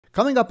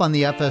Coming up on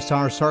the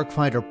FSR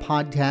Sarcfighter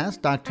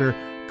podcast, Dr.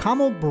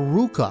 Kamal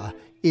Bharucha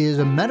is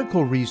a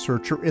medical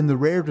researcher in the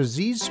rare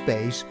disease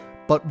space,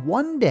 but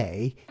one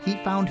day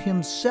he found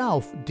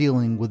himself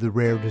dealing with a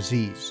rare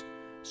disease,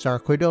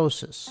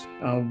 sarcoidosis.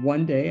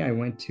 One day I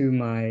went to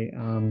my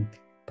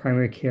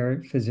primary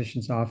care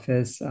physician's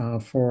office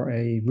for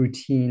a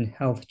routine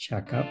health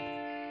checkup,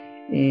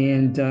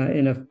 and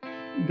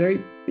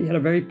he had a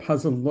very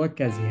puzzled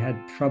look as he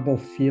had trouble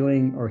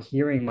feeling or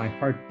hearing my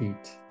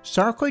heartbeat.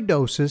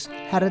 Sarcoidosis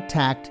had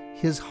attacked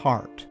his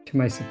heart. To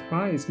my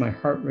surprise, my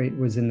heart rate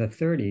was in the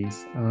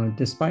 30s,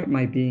 despite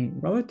my being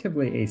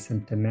relatively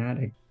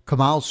asymptomatic.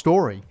 Kamal's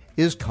story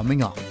is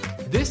coming up.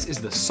 This is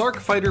the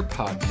Sarcfighter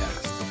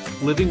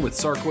podcast, living with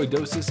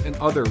sarcoidosis and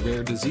other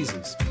rare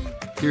diseases.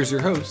 Here's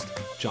your host,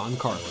 John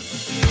Carlin.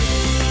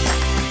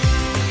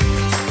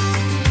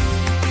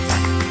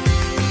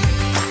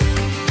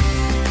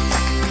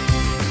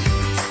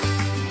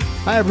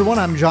 Hi everyone,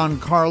 I'm John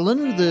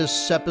Carlin.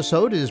 This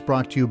episode is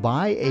brought to you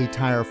by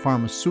aTyr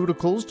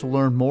Pharmaceuticals. To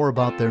learn more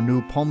about their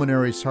new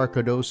pulmonary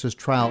sarcoidosis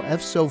trial,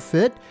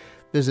 EFZO-FIT,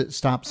 visit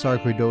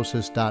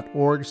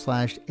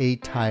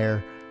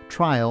stopsarcoidosis.org/aTyr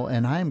trial,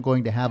 and I am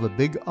going to have a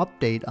big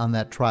update on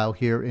that trial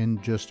here in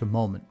just a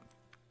moment.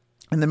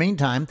 In the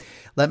meantime,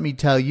 let me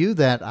tell you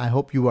that I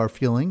hope you are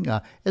feeling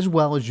as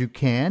well as you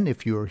can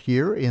if you are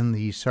here in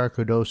the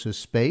sarcoidosis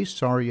space.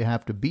 Sorry you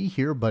have to be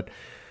here, but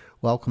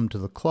welcome to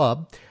the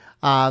club.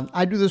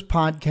 I do this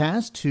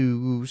podcast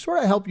to sort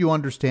of help you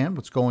understand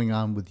what's going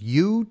on with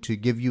you, to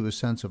give you a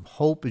sense of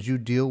hope as you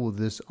deal with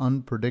this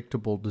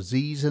unpredictable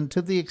disease, and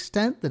to the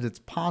extent that it's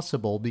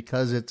possible,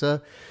 because it's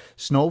a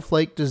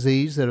snowflake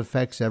disease that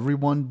affects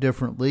everyone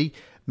differently,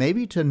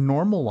 maybe to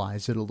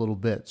normalize it a little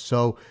bit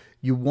so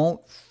you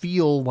won't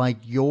feel like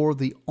you're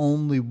the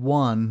only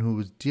one who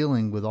is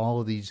dealing with all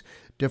of these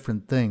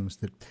different things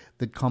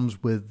that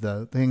comes with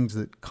the things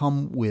that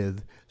come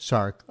with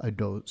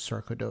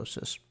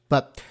sarcoidosis.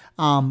 But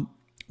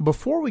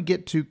before we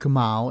get to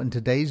Kamal in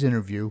today's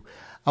interview,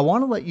 I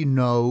want to let you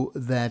know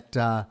that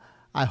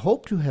I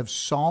hope to have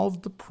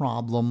solved the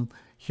problem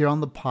here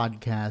on the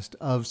podcast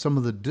of some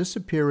of the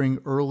disappearing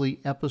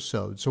early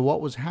episodes. So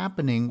what was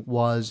happening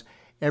was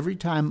every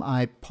time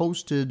I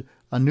posted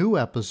a new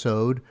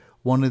episode,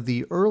 one of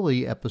the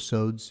early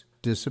episodes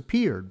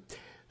disappeared.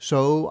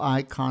 So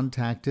I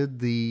contacted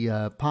the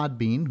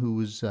Podbean,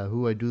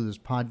 who I do this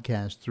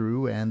podcast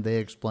through, and they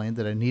explained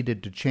that I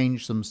needed to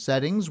change some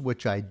settings,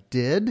 which I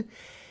did.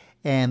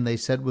 And they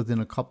said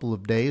within a couple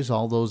of days,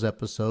 all those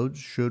episodes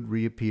should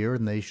reappear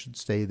and they should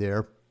stay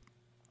there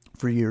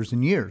for years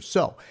and years.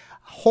 So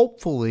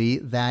hopefully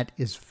that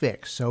is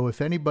fixed. So if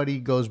anybody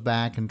goes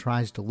back and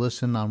tries to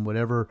listen on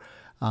whatever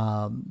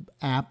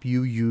app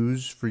you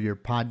use for your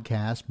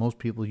podcast, most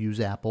people use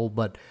Apple,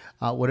 but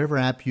whatever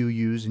app you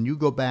use, and you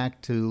go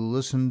back to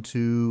listen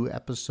to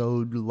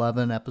episode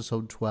 11,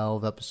 episode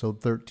 12,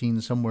 episode 13,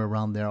 somewhere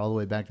around there, all the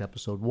way back to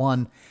episode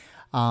 1,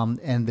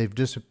 and they've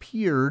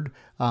disappeared,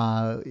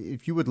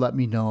 if you would let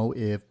me know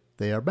if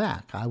they are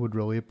back. I would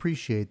really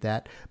appreciate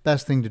that.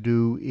 Best thing to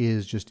do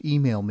is just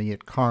email me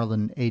at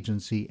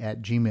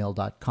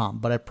carlinagency@gmail.com.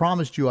 But I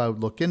promised you I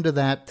would look into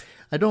that.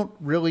 I'm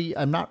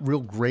not real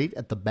great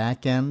at the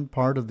back end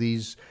part of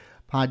these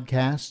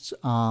podcasts,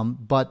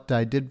 but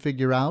I did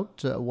figure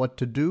out what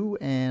to do,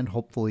 and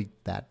hopefully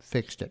that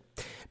fixed it.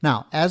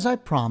 Now, as I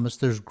promised,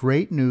 there's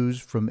great news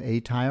from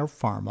aTyr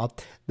Pharma.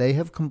 They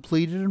have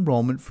completed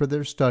enrollment for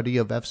their study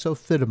of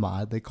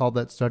efzofitimod. They call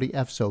that study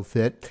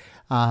EFZO-FIT,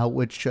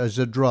 which is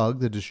a drug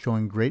that is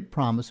showing great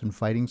promise in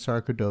fighting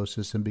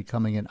sarcoidosis and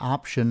becoming an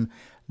option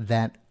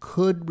that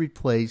could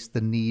replace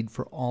the need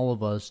for all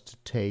of us to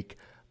take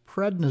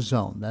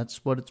prednisone.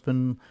 That's what it's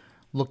been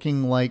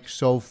looking like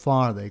so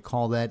far. They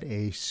call that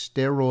a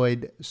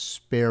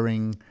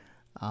steroid-sparing,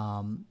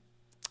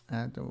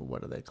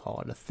 what do they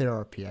call it? A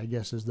therapy, I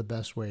guess, is the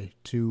best way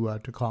to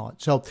call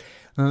it. So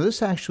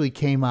this actually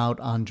came out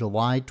on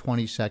July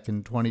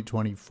 22nd,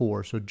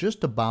 2024, so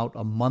just about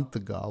a month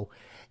ago.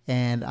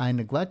 And I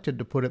neglected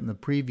to put it in the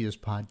previous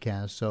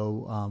podcast.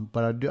 So,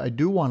 but I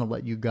do want to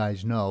let you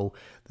guys know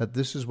that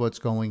this is what's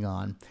going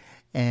on.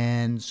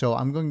 And so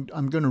I'm going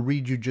to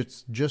read you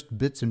just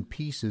bits and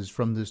pieces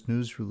from this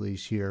news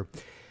release here.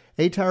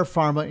 aTyr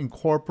Pharma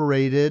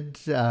Incorporated,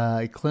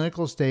 a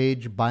clinical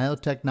stage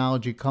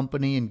biotechnology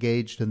company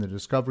engaged in the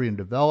discovery and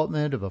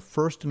development of a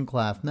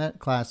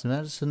first-in-class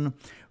medicine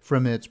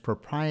from its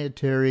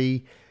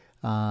proprietary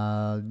today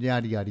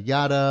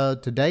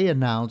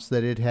announced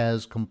that it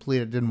has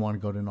completed, didn't want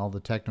to go into all the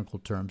technical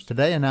terms,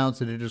 today announced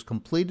that it has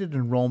completed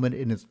enrollment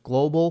in its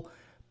global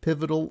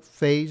pivotal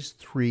phase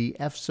 3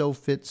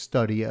 EFZO-FIT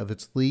study of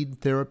its lead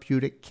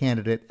therapeutic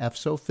candidate,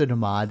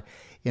 efzofitimod,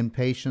 in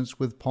patients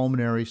with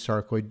pulmonary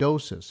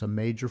sarcoidosis, a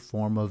major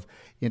form of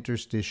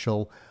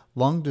interstitial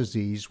lung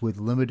disease with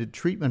limited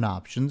treatment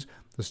options.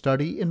 The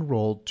study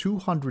enrolled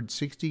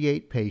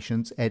 268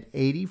 patients at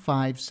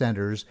 85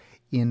 centers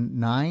in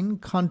 9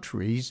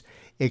 countries,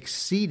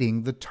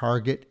 exceeding the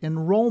target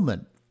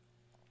enrollment.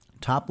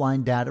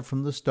 Top-line data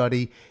from the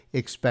study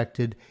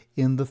expected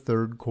in the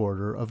third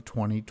quarter of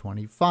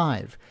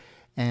 2025.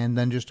 And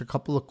then just a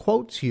couple of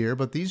quotes here,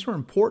 but these are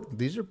important.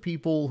 These are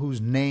people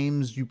whose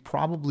names you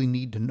probably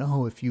need to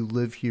know if you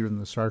live here in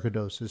the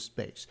sarcoidosis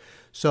space.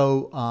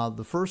 So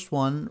the first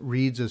one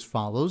reads as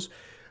follows.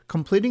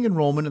 Completing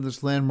enrollment in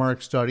this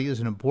landmark study is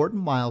an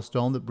important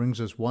milestone that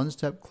brings us one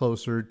step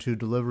closer to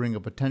delivering a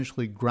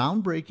potentially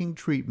groundbreaking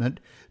treatment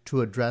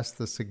to address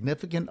the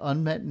significant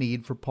unmet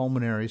need for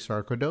pulmonary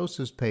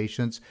sarcoidosis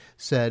patients,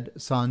 said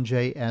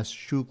Sanjay S.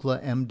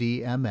 Shukla,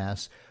 MD,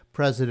 MS,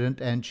 President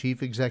and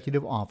Chief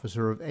Executive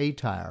Officer of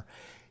ATIRE.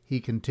 He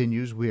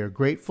continues, we are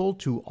grateful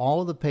to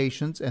all of the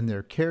patients and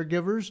their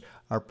caregivers,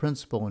 our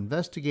principal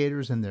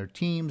investigators and their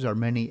teams, our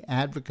many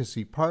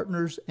advocacy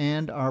partners,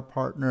 and our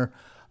partner,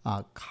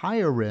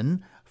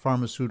 Chiron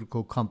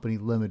Pharmaceutical Company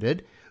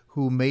Limited,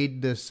 who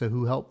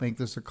helped make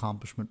this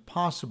accomplishment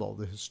possible.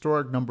 The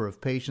historic number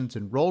of patients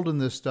enrolled in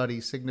this study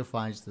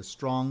signifies the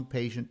strong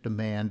patient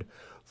demand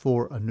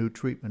for a new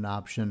treatment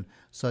option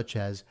such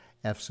as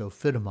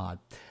efzofitimod.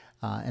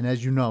 And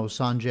as you know,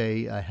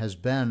 Sanjay has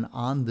been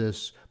on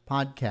this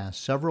podcast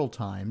several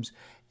times,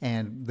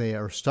 and they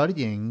are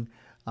studying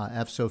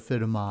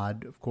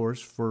efzofitimod, of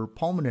course, for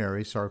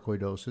pulmonary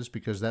sarcoidosis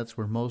because that's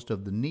where most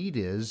of the need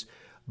is.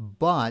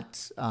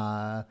 But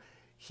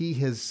he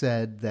has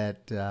said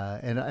that,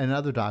 and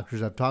other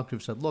doctors I've talked to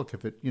have said, look,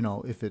 if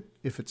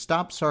it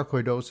stops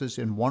sarcoidosis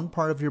in one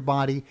part of your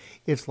body,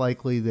 it's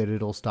likely that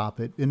it'll stop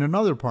it in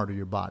another part of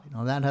your body.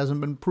 Now that hasn't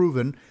been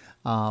proven,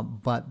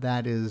 but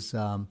that is,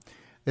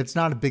 it's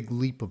not a big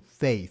leap of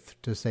faith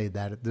to say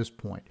that at this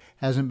point.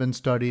 Hasn't been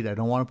studied. I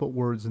don't want to put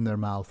words in their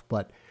mouth,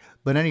 but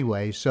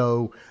anyway.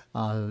 So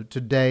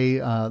today,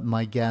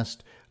 my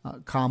guest.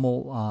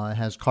 Kamal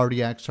has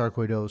cardiac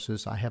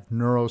sarcoidosis. I have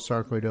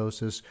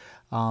neurosarcoidosis,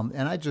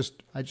 and I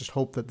just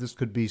hope that this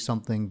could be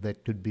something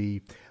that could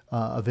be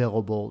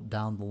available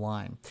down the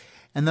line.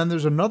 And then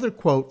there's another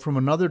quote from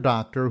another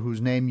doctor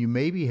whose name you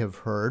maybe have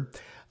heard,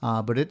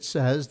 but it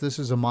says, this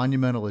is a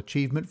monumental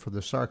achievement for the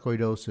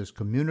sarcoidosis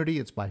community.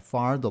 It's by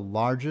far the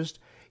largest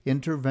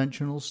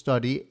interventional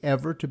study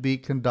ever to be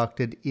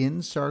conducted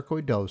in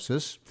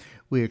sarcoidosis.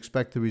 We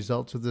expect the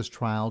results of this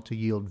trial to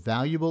yield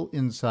valuable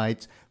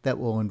insights that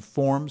will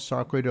inform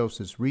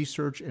sarcoidosis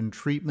research and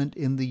treatment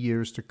in the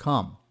years to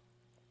come.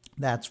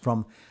 That's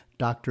from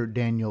Dr.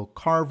 Daniel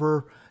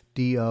Carver,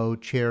 DO,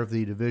 Chair of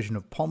the Division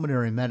of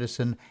Pulmonary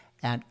Medicine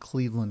at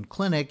Cleveland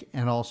Clinic,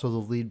 and also the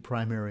lead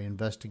primary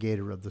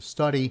investigator of the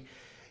study.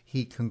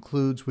 He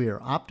concludes, we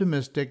are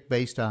optimistic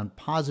based on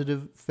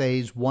positive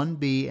phase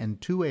 1B and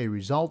 2A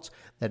results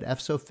that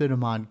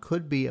efzofitimod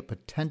could be a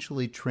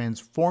potentially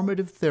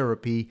transformative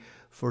therapy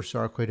for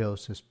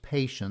sarcoidosis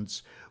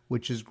patients,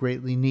 which is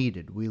greatly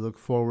needed. We look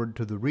forward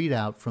to the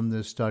readout from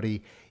this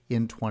study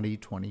in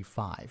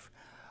 2025.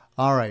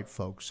 All right,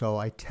 folks, so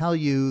I tell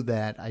you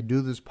that I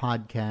do this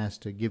podcast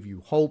to give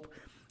you hope,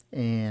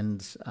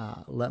 and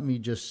let me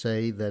just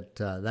say that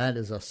that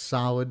is a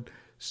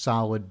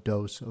solid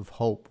dose of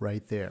hope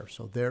right there.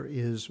 So there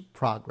is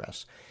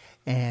progress.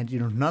 And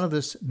none of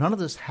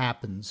this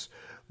happens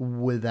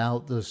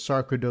without the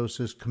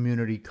sarcoidosis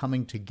community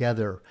coming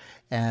together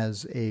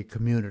as a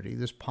community.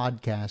 This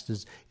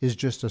podcast is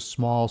just a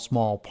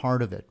small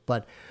part of it.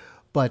 But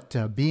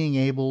being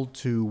able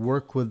to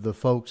work with the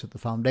folks at the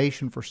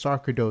Foundation for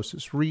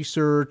Sarcoidosis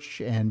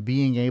Research and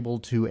being able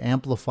to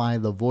amplify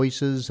the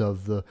voices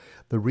of the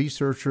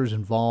researchers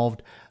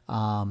involved,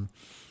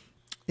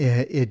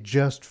 it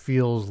just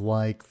feels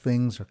like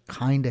things are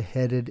kind of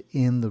headed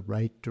in the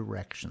right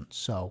direction.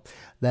 So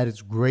that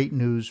is great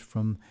news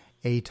from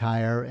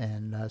ATIRE,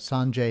 and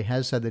Sanjay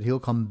has said that he'll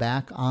come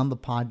back on the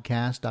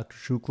podcast, Dr.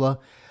 Shukla,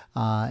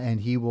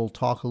 and he will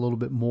talk a little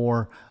bit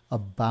more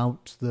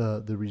about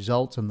the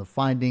results and the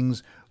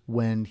findings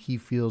when he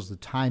feels the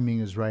timing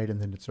is right and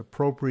that it's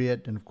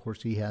appropriate. And of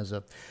course, he has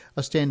a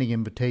standing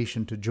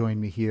invitation to join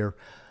me here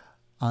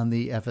on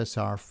the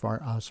FSR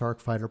Sarc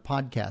Fighter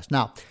podcast.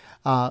 Now,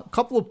 a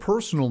couple of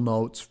personal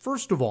notes.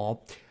 First of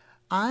all,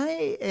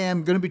 I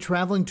am going to be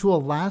traveling to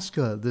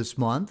Alaska this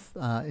month.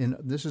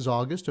 This is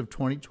August of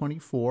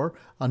 2024.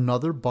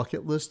 Another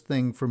bucket list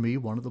thing for me,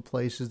 one of the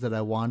places that I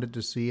wanted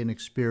to see and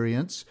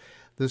experience.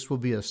 This will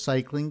be a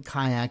cycling,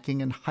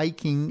 kayaking, and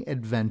hiking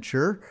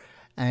adventure.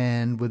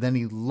 And with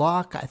any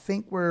luck, I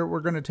think we're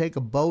going to take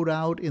a boat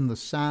out in the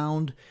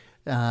Sound.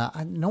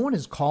 No one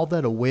has called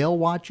that a whale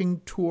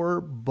watching tour,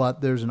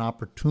 but there's an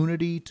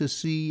opportunity to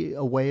see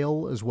a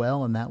whale as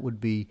well, and that would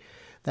be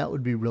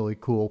really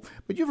cool.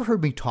 But you've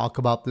heard me talk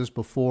about this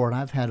before, and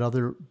I've had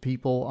other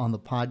people on the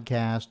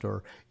podcast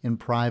or in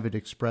private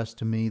express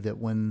to me that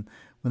when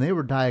they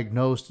were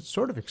diagnosed, it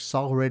sort of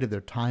accelerated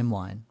their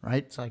timeline,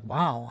 right? It's like,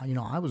 wow,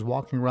 I was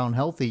walking around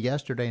healthy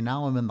yesterday.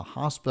 Now I'm in the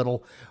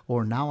hospital,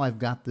 or now I've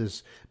got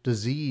this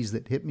disease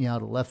that hit me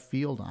out of left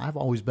field. I've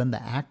always been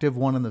the active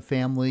one in the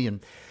family, and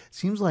it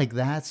seems like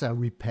that's a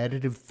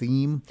repetitive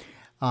theme.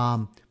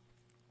 And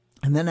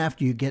then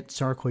after you get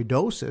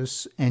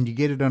sarcoidosis and you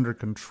get it under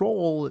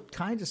control, it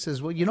kind of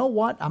says, well, you know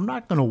what? I'm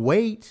not going to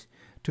wait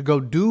to go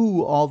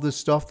do all this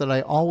stuff that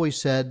I always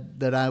said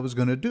that I was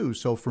going to do.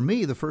 So for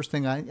me, the first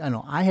thing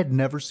I had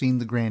never seen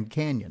the Grand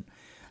Canyon.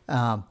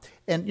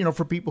 And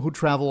for people who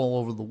travel all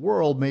over the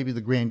world, maybe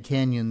the Grand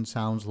Canyon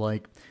sounds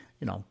like,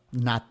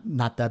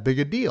 not that big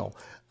a deal.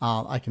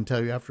 I can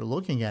tell you after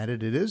looking at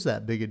it, it is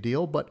that big a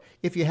deal. But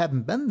if you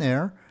haven't been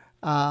there,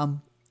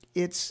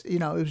 it's,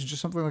 it was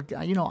just something like,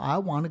 I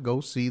want to go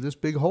see this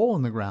big hole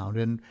in the ground.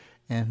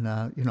 And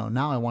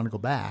now I want to go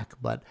back.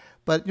 But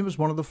it was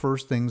one of the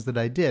first things that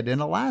I did.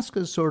 And Alaska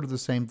is sort of the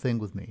same thing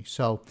with me.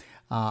 So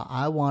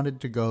I wanted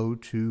to go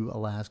to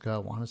Alaska. I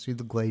want to see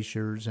the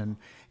glaciers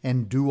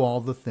and do all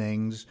the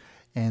things.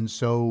 And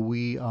so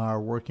we are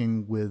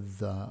working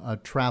with a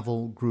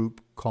travel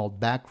group called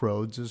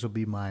Backroads. This will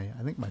be my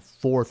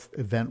fourth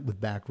event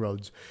with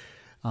Backroads.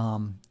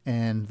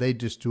 And they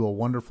just do a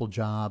wonderful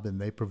job, and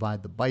they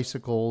provide the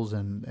bicycles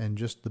and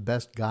just the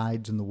best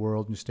guides in the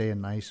world, and you stay in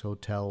nice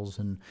hotels.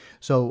 And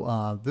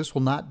so this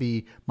will not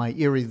be my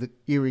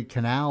Erie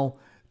Canal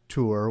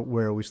tour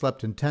where we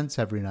slept in tents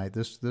every night.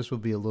 This will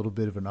be a little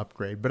bit of an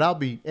upgrade, but I'll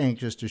be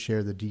anxious to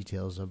share the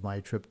details of my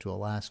trip to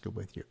Alaska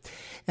with you.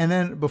 And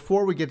then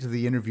before we get to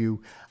the interview,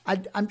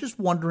 I'm just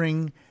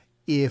wondering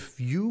if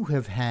you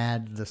have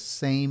had the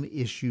same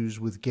issues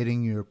with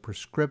getting your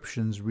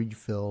prescriptions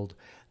refilled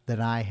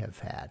that I have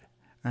had,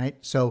 right?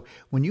 So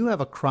when you have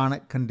a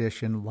chronic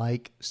condition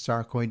like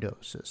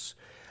sarcoidosis,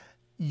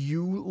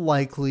 you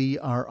likely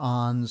are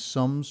on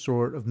some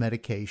sort of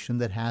medication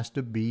that has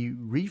to be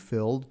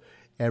refilled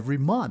every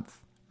month,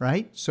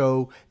 right?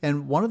 So,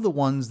 and one of the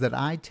ones that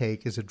I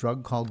take is a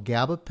drug called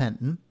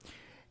gabapentin,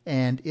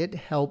 and it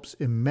helps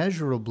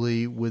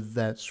immeasurably with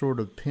that sort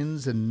of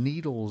pins and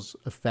needles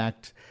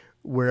effect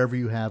wherever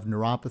you have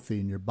neuropathy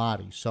in your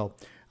body. So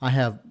I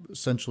have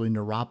essentially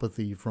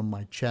neuropathy from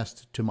my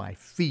chest to my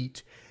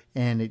feet,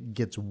 and it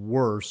gets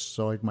worse.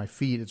 So like my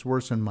feet, it's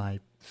worse in my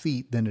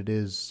feet than it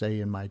is, say,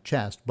 in my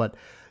chest. But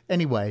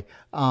anyway,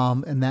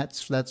 and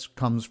that's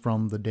comes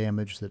from the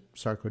damage that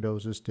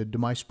sarcoidosis did to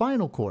my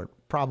spinal cord.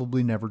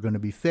 Probably never going to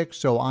be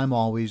fixed, so I'm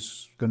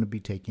always going to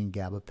be taking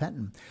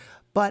gabapentin.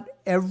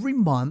 But every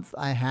month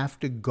I have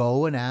to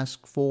go and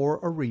ask for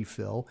a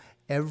refill.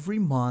 Every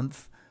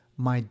month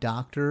my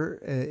doctor,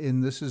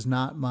 and this is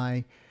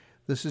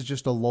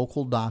just a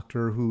local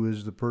doctor who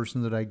is the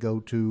person that I go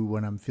to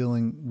when I'm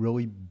feeling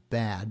really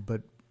bad,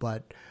 but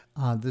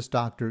this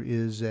doctor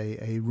is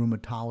a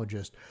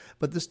rheumatologist.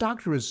 But this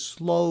doctor is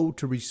slow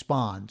to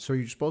respond. So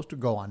you're supposed to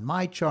go on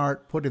my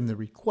chart, put in the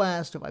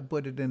request. If I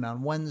put it in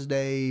on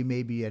Wednesday,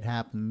 maybe it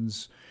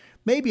happens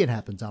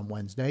on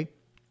Wednesday,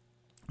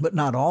 but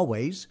not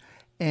always.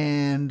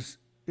 And,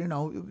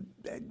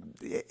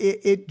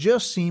 it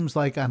just seems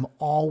like I'm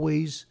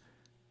always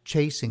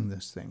chasing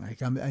this thing. Like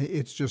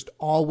it's just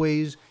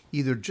always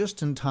either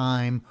just in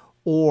time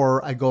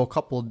or I go a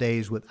couple of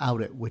days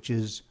without it, which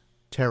is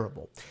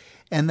terrible.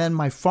 And then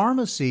my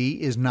pharmacy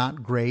is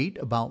not great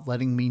about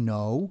letting me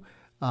know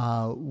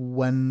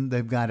when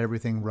they've got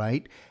everything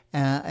right.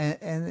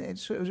 And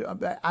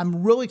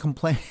I'm really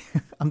complaining.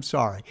 I'm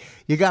sorry.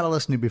 You got to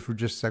listen to me for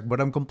just a second,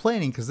 but I'm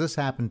complaining because this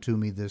happened to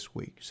me this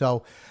week.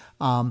 So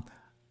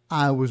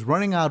I was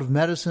running out of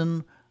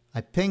medicine.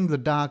 I pinged the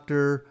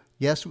doctor.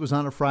 Yes, it was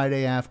on a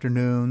Friday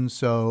afternoon,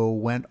 so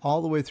went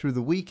all the way through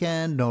the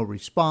weekend, no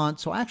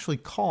response. So I actually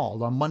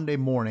called on Monday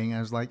morning.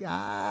 I was like,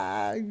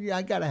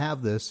 I got to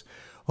have this.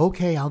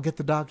 Okay, I'll get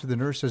the doctor. The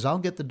nurse says, I'll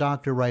get the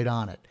doctor right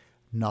on it.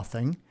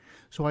 Nothing.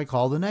 So I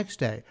call the next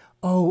day.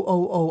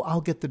 Oh, I'll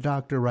get the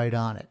doctor right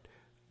on it.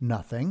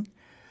 Nothing.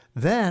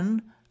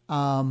 Then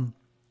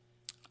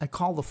I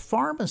call the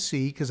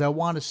pharmacy because I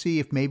want to see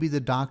if maybe the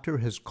doctor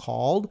has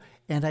called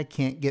and I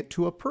can't get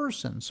to a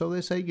person. So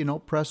they say,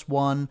 press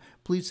 1,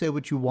 please say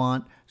what you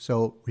want.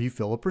 So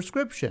refill a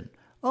prescription.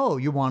 Oh,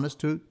 you want us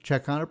to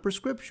check on a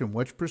prescription.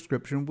 Which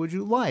prescription would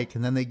you like?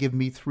 And then they give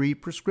me 3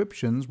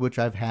 prescriptions, which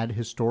I've had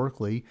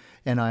historically,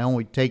 and I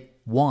only take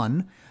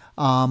 1.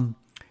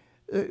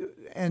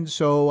 And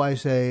so I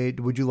say,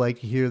 would you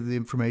like to hear the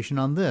information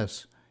on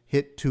this?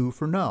 Hit 2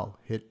 for no.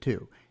 Hit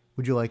 2.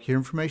 Would you like to hear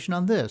information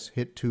on this?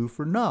 Hit 2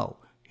 for no.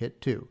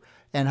 Hit 2.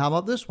 And how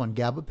about this one?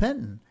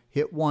 Gabapentin.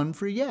 Hit 1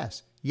 for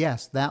yes.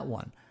 Yes, that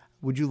one.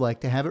 Would you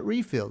like to have it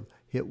refilled?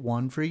 Hit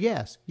 1 for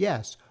yes.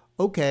 Yes.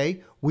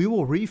 Okay, we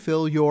will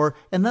refill your...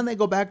 And then they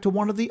go back to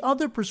one of the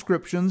other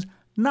prescriptions,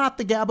 not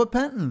the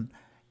gabapentin.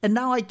 And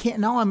now I can't...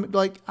 Now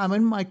I'm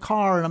in my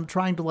car and I'm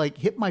trying to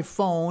hit my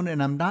phone,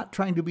 and I'm not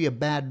trying to be a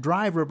bad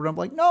driver, but I'm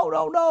like,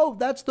 no,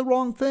 that's the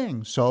wrong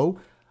thing.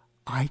 So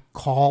I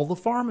call the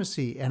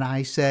pharmacy and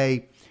I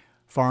say,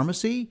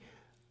 pharmacy,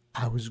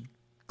 I was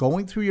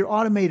going through your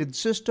automated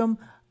system.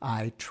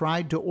 I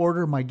tried to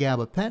order my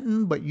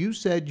gabapentin, but you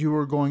said you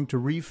were going to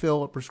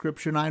refill a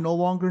prescription I no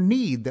longer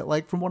need,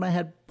 that from when I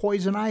had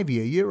poison ivy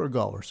a year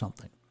ago or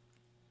something.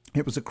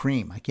 It was a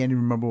cream. I can't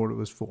even remember what it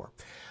was for.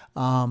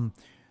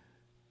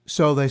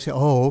 So they say,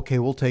 oh, okay,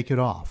 we'll take it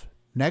off.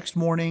 Next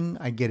morning,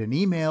 I get an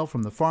email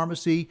from the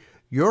pharmacy.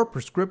 Your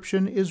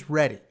prescription is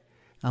ready.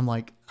 I'm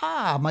like,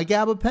 my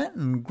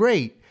gabapentin,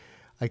 great.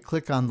 I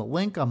click on the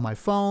link on my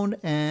phone,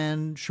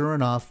 and sure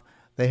enough,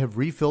 they have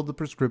refilled the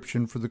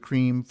prescription for the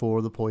cream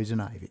for the poison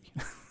ivy.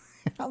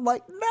 I'm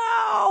like,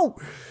 no,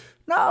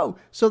 no.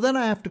 So then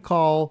I have to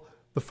call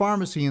the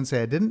pharmacy and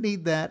say, I didn't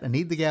need that. I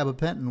need the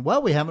gabapentin.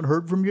 Well, we haven't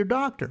heard from your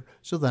doctor.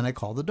 So then I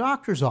call the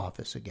doctor's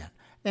office again.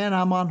 And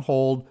I'm on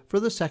hold for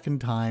the second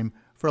time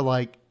for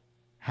like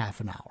half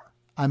an hour.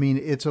 I mean,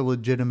 it's a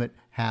legitimate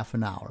half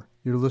an hour.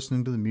 You're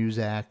listening to the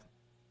music,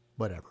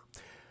 whatever.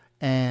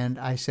 And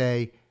I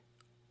say,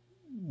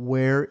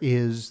 where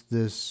is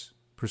this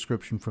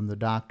prescription from the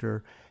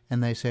doctor?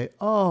 And they say,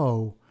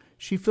 oh,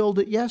 she filled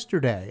it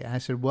yesterday. And I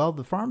said, well,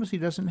 the pharmacy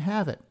doesn't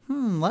have it.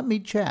 Let me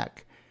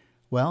check.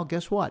 Well,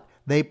 guess what?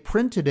 They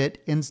printed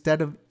it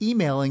instead of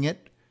emailing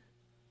it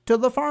to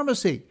the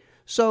pharmacy.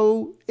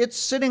 So it's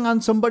sitting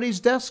on somebody's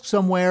desk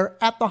somewhere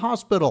at the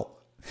hospital.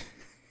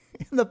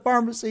 And the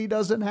pharmacy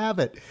doesn't have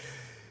it.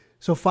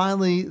 So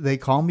finally, they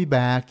call me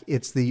back.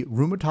 It's the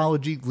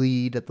rheumatology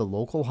lead at the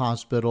local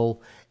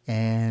hospital,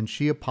 and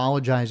she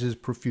apologizes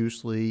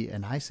profusely.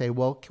 And I say,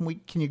 well,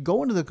 can you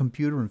go into the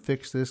computer and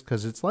fix this?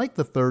 Because it's like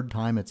the third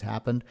time it's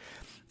happened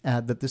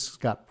that this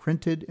got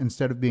printed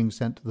instead of being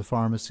sent to the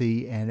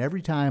pharmacy. And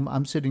every time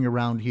I'm sitting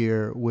around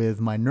here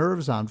with my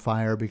nerves on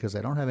fire because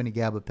I don't have any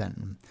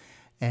gabapentin.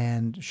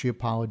 And she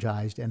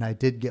apologized, and I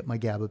did get my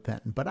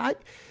gabapentin.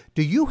 But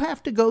do you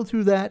have to go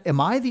through that? Am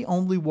I the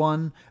only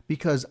one?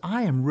 Because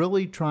I am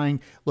really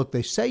trying. Look,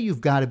 they say you've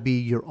got to be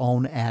your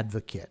own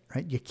advocate,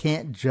 right? You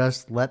can't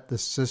just let the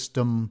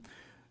system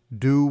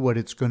do what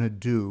it's going to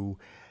do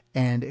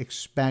and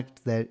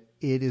expect that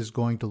it is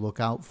going to look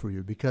out for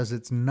you, because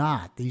it's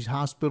not. These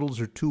hospitals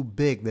are too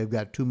big. They've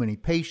got too many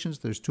patients.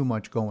 There's too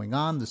much going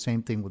on. The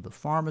same thing with the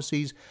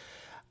pharmacies.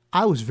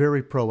 I was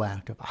very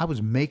proactive. I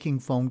was making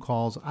phone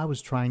calls. I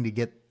was trying to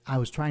get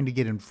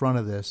in front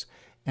of this,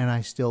 and I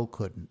still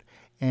couldn't.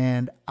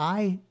 And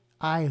I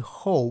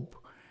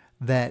hope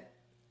that,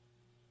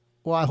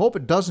 well, I hope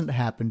it doesn't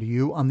happen to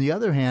you. On the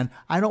other hand,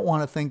 I don't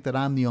want to think that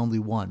I'm the only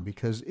one,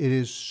 because it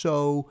is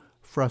so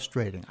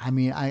frustrating. I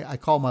mean, I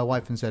called my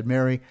wife and said,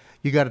 Mary,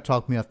 you got to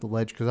talk me off the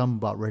ledge, because I'm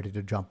about ready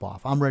to jump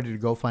off. I'm ready to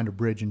go find a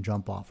bridge and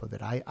jump off of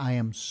it. I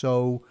am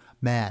so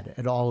mad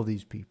at all of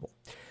these people.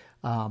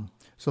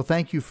 So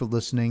thank you for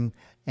listening,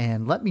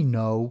 and let me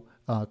know,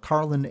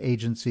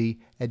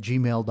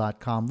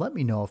 carlinagency@gmail.com. Let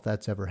me know if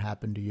that's ever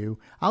happened to you.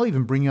 I'll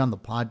even bring you on the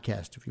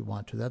podcast if you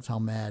want to. That's how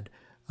mad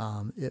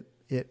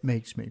it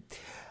makes me.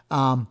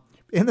 In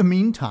the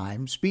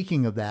meantime,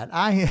 speaking of that,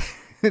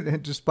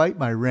 despite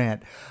my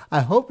rant,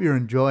 I hope you're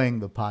enjoying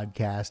the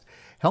podcast.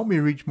 Help me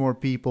reach more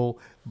people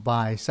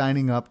by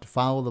signing up to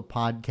follow the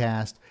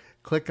podcast.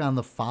 Click on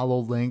the follow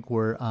link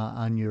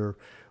on your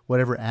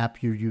whatever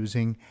app you're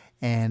using,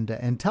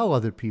 and tell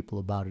other people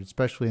about it,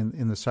 especially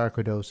in the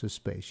sarcoidosis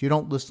space. You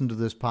don't listen to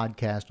this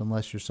podcast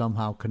unless you're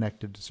somehow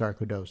connected to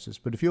sarcoidosis.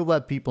 But if you'll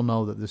let people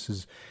know that this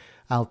is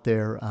out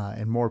there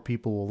and more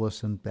people will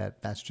listen,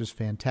 that's just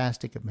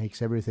fantastic. It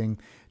makes everything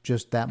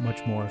just that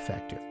much more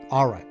effective.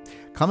 All right.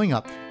 Coming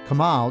up,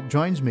 Kamal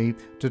joins me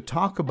to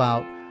talk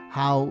about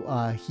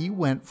how he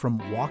went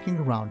from walking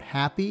around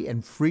happy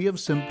and free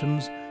of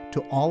symptoms to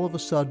all of a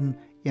sudden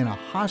in a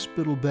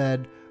hospital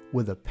bed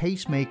with a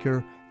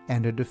pacemaker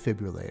and a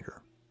defibrillator.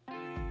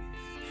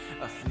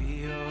 I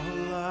feel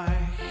like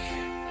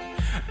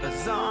a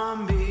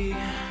zombie,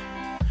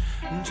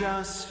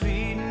 just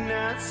feeding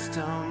and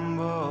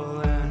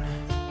stumbling.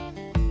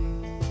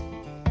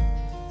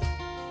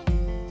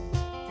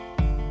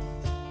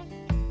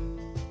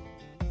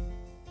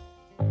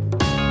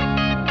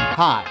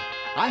 Hi,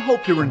 I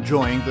hope you're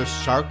enjoying the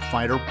Sarc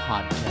Fighter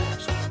podcast.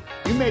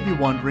 You may be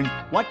wondering,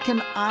 what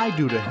can I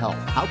do to help?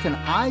 How can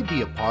I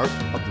be a part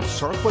of the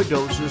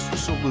sarcoidosis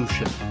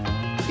solution?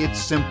 It's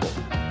simple.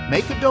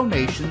 Make a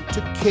donation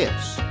to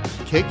KISS,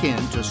 Kick In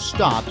to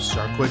Stop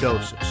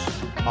Sarcoidosis.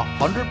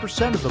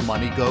 100% of the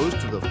money goes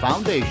to the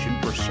Foundation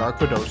for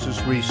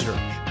Sarcoidosis Research.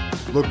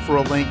 Look for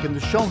a link in the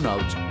show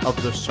notes of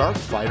the Sarc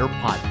Fighter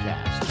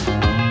podcast.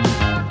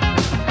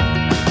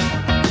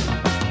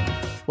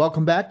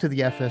 Welcome back to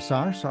the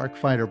FSR Sarc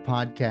Fighter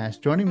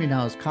podcast. Joining me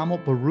now is Kamal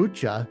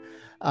Bharucha.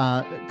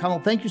 Kamal,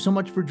 thank you so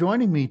much for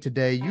joining me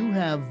today. You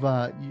have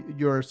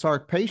you're a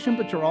Sarc patient,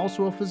 but you're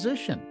also a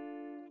physician.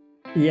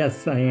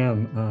 Yes, I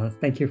am.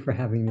 Thank you for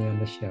having me on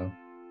the show.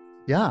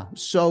 Yeah.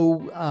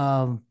 So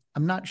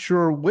I'm not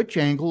sure which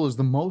angle is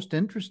the most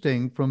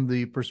interesting from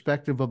the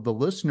perspective of the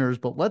listeners,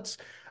 but let's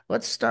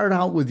start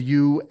out with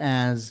you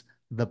as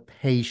the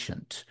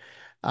patient.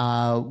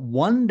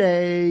 One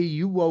day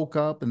you woke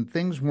up and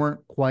things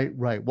weren't quite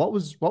right. What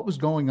was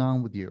going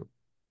on with you?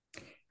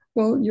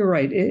 Well, you're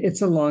right.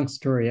 It's a long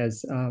story.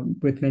 As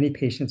with many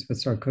patients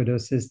with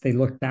sarcoidosis, they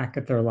look back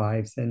at their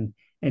lives and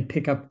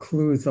pick up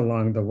clues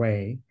along the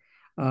way.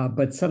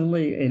 But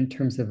suddenly, in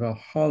terms of a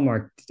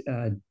hallmark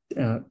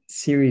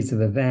series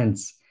of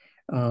events,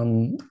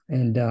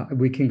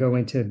 we can go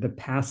into the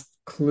past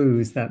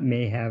clues that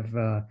may have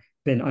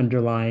been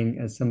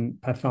underlying some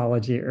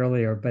pathology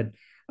earlier. But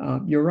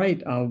you're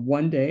right.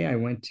 One day I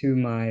went to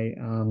my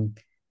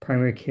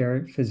primary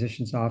care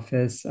physician's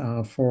office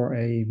for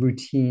a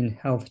routine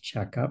health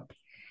checkup.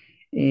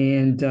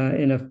 And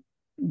in a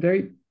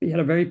he had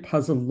a very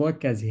puzzled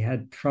look as he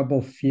had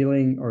trouble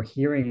feeling or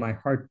hearing my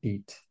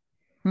heartbeat.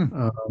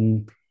 Hmm.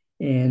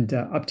 And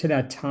up to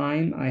that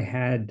time, I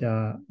had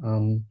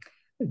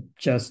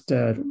just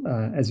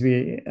as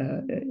we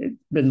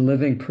been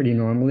living pretty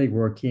normally,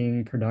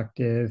 working,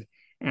 productive,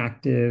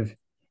 active,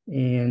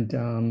 and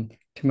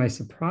to my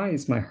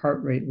surprise, my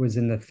heart rate was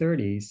in the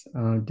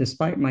 30s,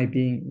 despite my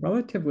being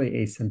relatively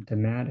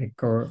asymptomatic,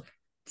 or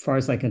as far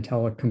as I can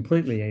tell,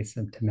 completely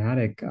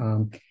asymptomatic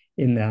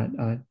in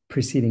that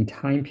preceding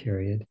time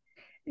period.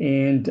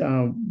 And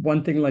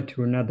one thing led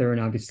to another, and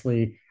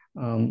obviously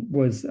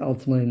was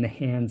ultimately in the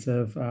hands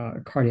of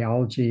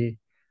cardiology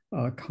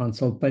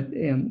consult, but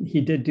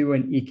he did do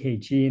an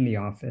EKG in the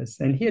office,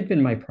 and he had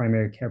been my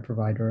primary care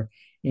provider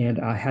and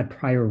had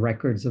prior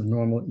records of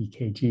normal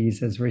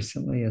EKGs as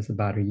recently as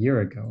about a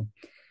year ago.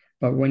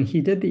 But when he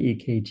did the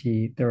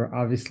EKG, there were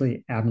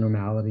obviously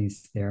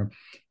abnormalities there.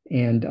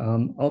 And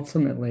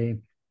ultimately,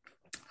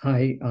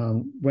 I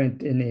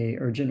went in a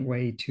urgent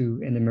way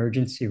to an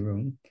emergency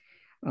room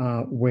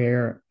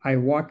where I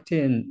walked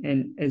in.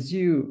 And as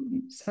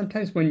you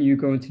sometimes when you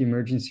go into the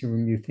emergency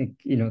room, you think,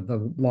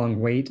 the long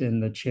wait in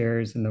the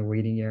chairs in the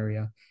waiting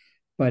area.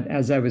 But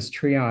as I was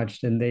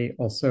triaged and they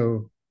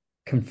also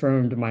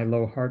confirmed my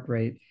low heart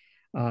rate,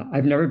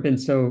 I've never been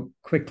so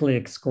quickly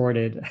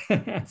escorted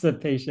as a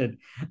patient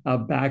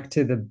back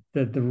to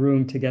the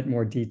room to get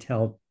more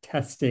detailed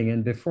testing.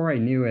 And before I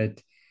knew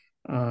it,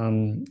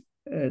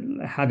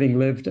 having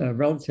lived a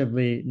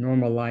relatively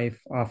normal life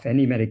off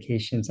any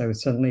medications, I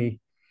was suddenly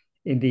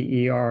in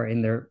the ER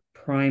in their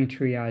prime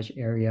triage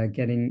area,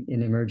 getting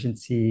an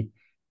emergency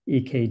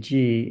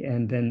EKG.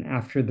 And then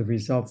after the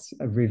results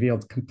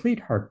revealed complete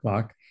heart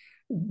block,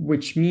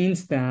 which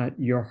means that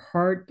your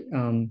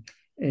heartbeat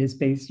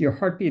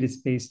is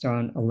based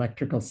on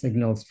electrical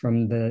signals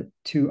from the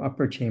two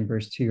upper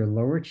chambers to your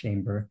lower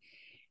chamber.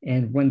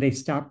 And when they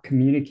stop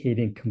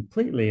communicating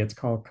completely, it's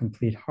called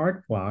complete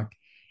heart block.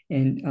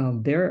 And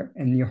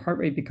your heart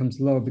rate becomes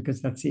low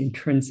because that's the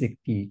intrinsic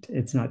beat.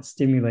 It's not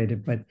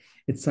stimulated, but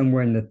it's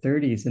somewhere in the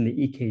 30s. And the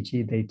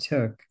EKG they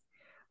took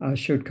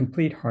showed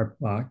complete heart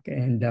block.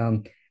 And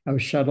I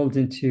was shuttled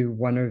into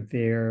one of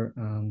their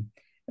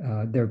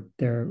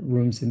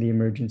rooms in the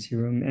emergency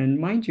room. And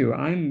mind you,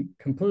 I'm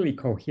completely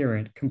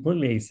coherent,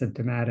 completely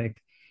asymptomatic,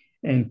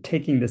 and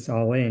taking this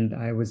all in.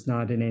 I was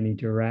not in any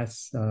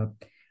duress, a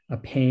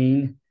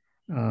pain.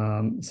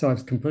 So I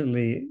was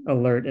completely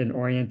alert and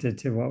oriented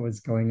to what was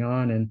going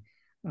on.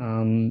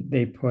 And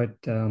they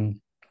put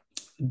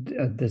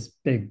this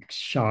big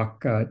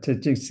shock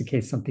just in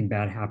case something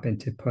bad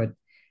happened, to put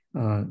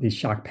these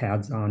shock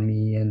pads on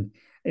me. And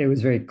it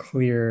was very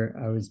clear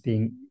I was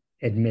being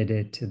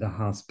admitted to the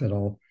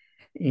hospital.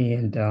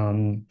 And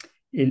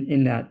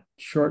in that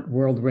short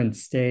whirlwind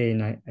stay,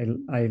 and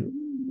I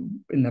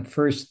in the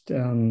first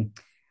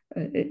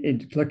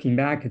looking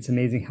back, it's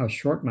amazing how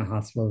short my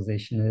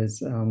hospitalization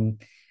is.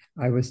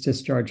 I was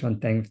discharged on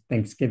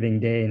Thanksgiving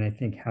Day, and I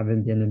think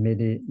having been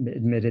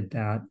admitted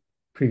that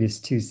previous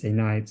Tuesday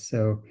night.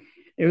 So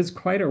it was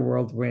quite a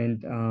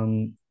whirlwind,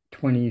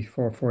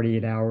 24,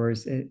 48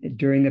 hours.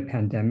 During the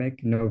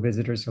pandemic, no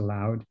visitors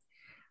allowed.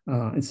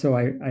 And so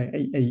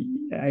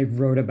I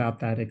wrote about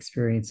that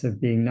experience of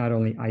being not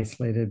only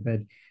isolated, but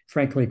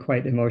frankly,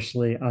 quite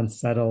emotionally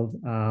unsettled,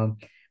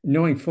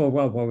 knowing full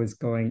well what was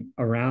going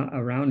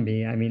around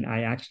me. I mean,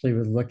 I actually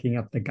was looking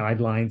up the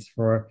guidelines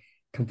for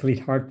complete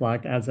heart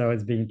block as I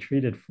was being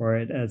treated for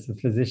it as a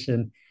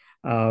physician,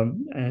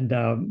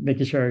 and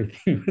making sure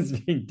everything was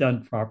being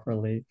done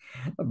properly.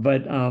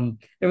 But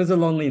it was a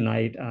lonely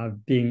night,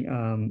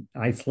 being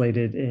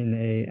isolated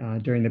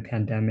during the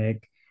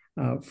pandemic,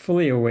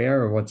 fully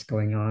aware of what's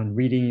going on,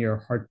 reading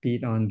your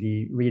heartbeat on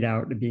the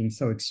readout being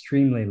so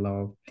extremely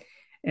low.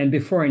 And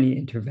before any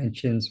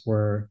interventions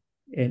were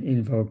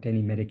invoked,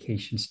 any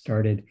medication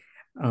started,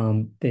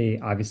 they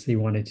obviously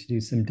wanted to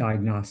do some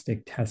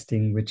diagnostic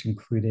testing, which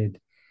included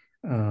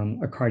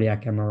a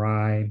cardiac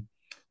MRI.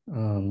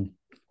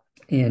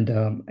 And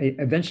I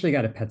eventually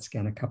got a PET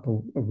scan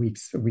a week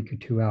or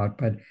two out.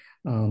 But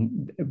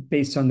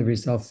based on the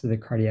results of the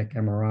cardiac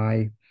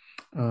MRI,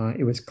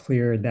 it was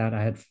clear that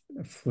I had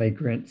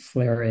flagrant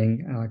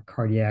flaring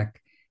cardiac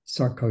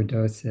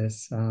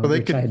sarcoidosis. So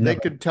they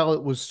could tell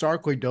it was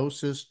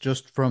sarcoidosis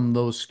just from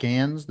those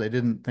scans. They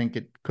didn't think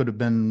it could have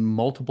been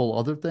multiple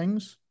other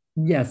things.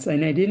 Yes,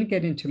 and I didn't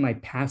get into my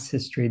past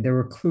history. There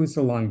were clues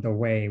along the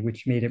way,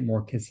 which made it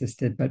more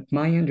consistent. But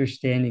my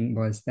understanding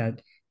was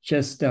that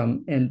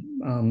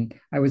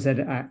I was at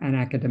an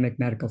academic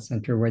medical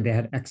center where they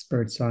had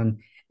experts on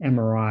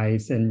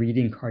MRIs and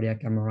reading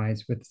cardiac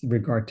MRIs with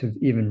regard to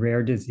even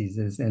rare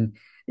diseases. And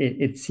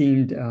it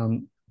seemed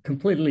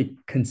completely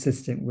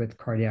consistent with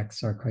cardiac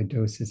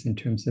sarcoidosis in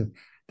terms of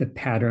the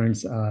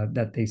patterns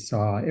that they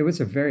saw. It was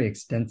a very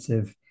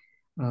extensive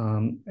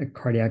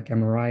cardiac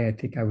MRI. I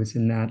think I was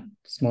in that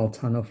small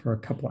tunnel for a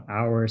couple of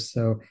hours.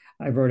 So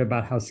I wrote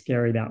about how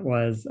scary that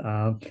was,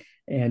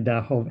 and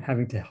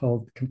having to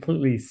hold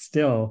completely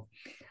still.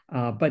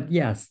 But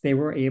yes, they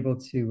were able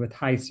to, with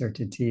high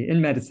certainty.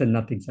 In medicine,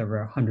 nothing's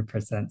ever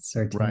 100%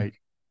 certain. Right.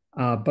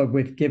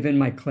 But given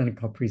my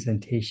clinical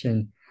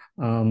presentation,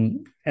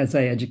 as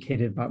I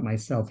educated about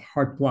myself,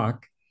 heart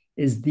block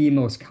is the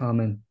most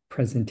common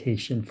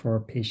presentation for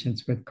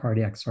patients with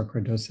cardiac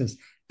sarcoidosis,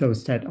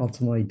 those that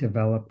ultimately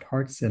developed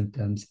heart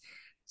symptoms.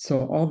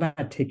 So all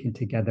that taken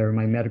together,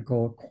 my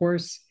medical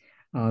course,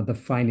 the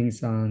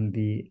findings on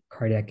the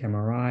cardiac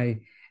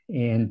MRI,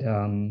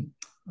 and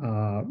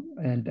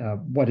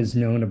what is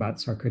known about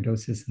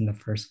sarcoidosis in the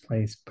first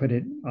place, put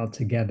it all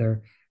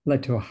together,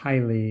 led to a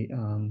highly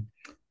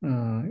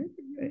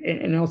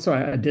and also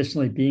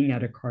additionally being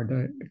at a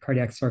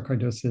cardiac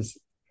sarcoidosis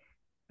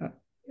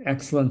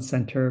excellent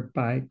center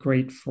by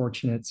great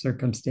fortunate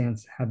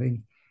circumstance,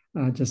 having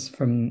just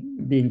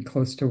from being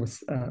close to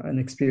an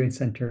experience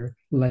center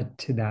led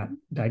to that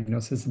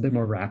diagnosis a bit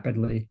more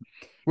rapidly.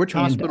 Which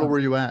hospital were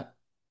you at?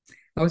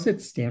 I was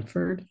at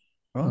Stanford.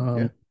 Oh,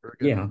 yeah, very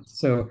good. Yeah,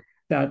 so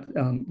that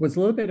was a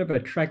little bit of a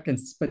trek,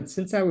 but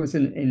since I was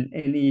in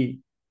any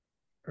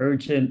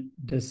urgent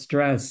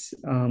distress,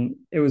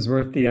 it was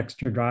worth the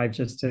extra drive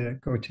just to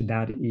go to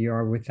that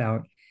ER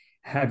without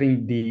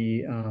having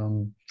the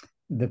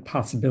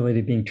possibility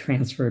of being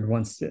transferred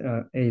once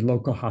a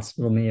local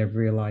hospital may have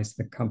realized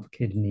the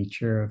complicated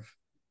nature of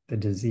the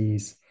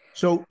disease.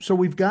 So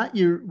we've got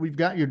your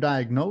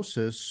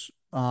diagnosis.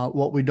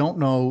 What we don't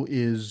know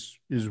is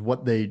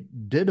what they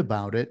did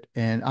about it.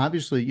 And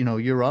obviously,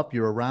 you're up,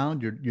 you're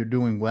around, you're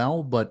doing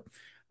well, but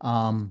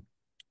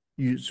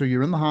so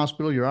you're in the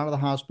hospital, you're out of the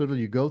hospital,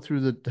 you go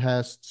through the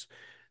tests,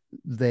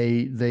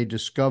 they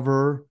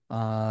discover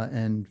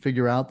and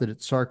figure out that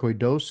it's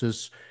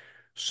sarcoidosis.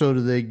 So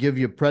do they give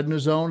you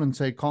prednisone and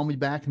say, call me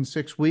back in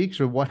 6 weeks,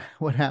 or what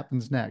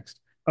happens next?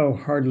 Oh,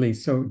 hardly.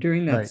 So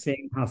during that Right.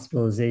 same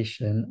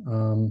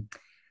hospitalization,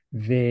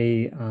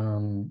 they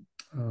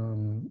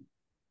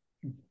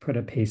put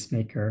a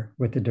pacemaker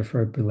with a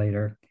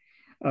defibrillator.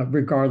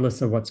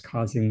 Regardless of what's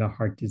causing the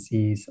heart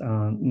disease,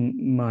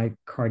 my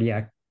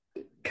cardiac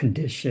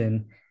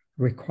condition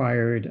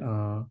required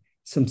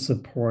some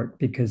support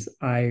because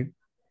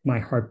my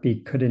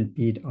heartbeat couldn't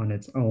beat on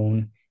its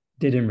own,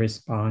 didn't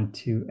respond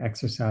to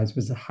exercise,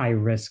 was a high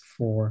risk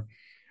for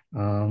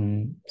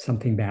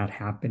something bad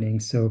happening.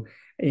 So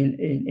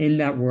in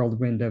that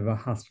whirlwind of a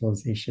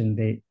hospitalization,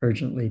 they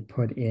urgently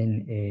put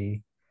in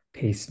a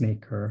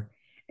pacemaker.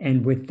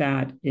 And with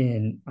that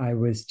I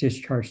was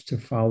discharged to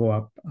follow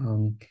up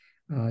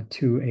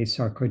to a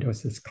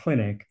sarcoidosis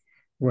clinic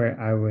where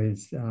I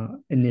was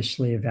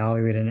initially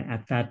evaluated. And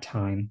at that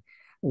time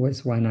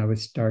was when I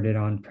was started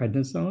on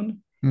prednisone,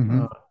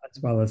 Mm-hmm.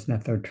 as well as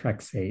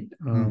methotrexate.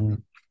 Mm-hmm.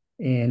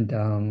 And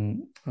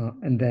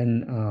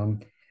then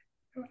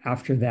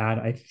after that,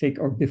 I think,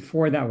 or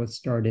before that was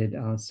started,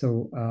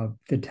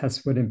 the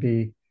test wouldn't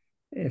be,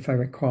 if I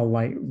recall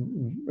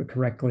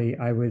correctly,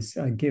 I was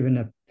given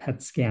a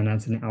PET scan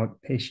as an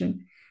outpatient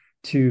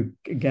to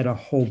get a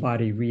whole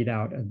body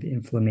readout of the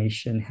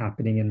inflammation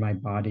happening in my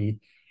body.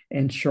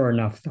 And sure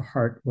enough, the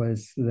heart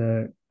was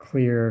the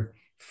clear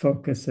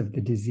focus of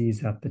the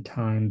disease at the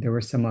time. There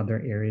were some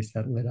other areas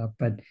that lit up,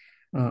 but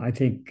I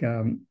think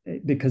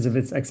because of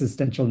its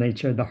existential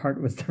nature, the heart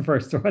was the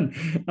first one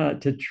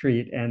to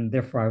treat, and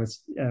therefore I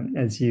was,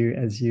 as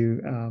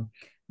you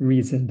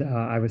reasoned,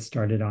 I was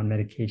started on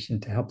medication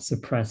to help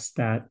suppress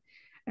that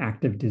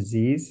active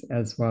disease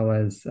as well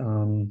as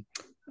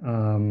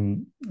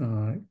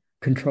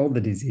control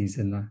the disease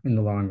in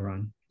the long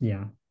run.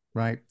 Yeah.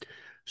 Right.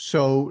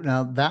 So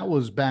now that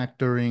was back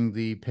during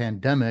the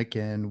pandemic,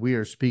 and we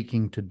are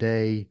speaking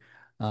today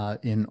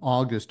in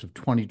August of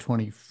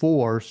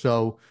 2024.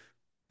 So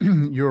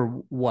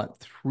you're what,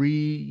 3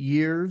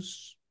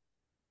 years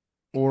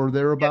or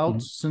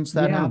thereabouts since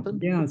that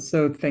happened? Yeah.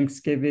 So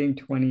Thanksgiving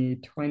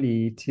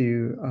 2020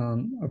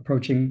 to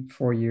approaching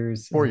 4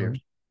 years. 4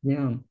 years.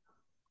 Yeah. All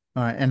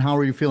right. And how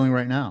are you feeling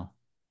right now?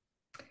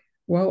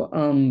 Well,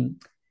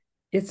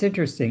 it's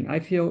interesting. I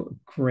feel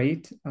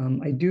great.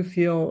 I do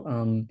feel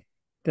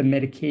the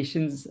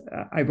medications.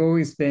 I've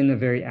always been a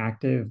very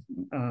active,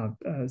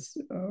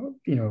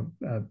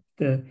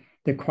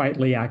 the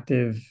quietly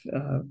active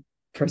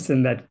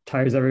person that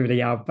tires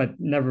everybody out, but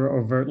never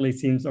overtly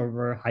seems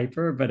over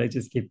hyper. But I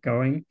just keep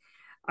going.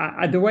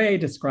 The way I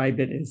describe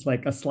it is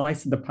like a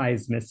slice of the pie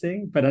is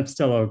missing, but I'm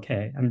still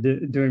okay. I'm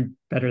doing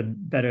better,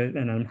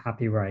 and I'm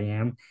happy where I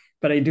am.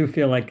 But I do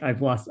feel like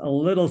I've lost a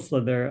little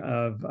slither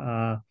of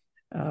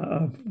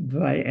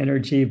my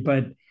energy.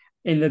 But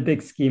in the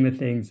big scheme of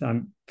things,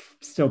 I'm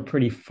still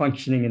pretty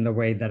functioning in the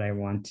way that I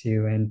want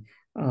to, and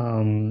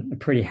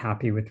pretty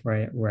happy with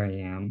where I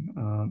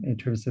am in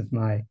terms of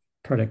my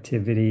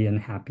productivity and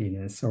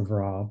happiness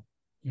overall.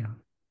 Yeah.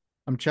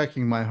 I'm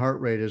checking my heart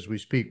rate as we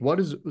speak.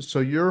 So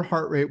your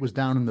heart rate was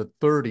down in the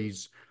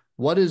 30s.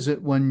 What is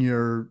it when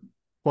you're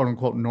quote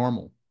unquote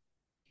normal?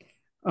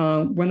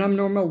 When I'm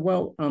normal,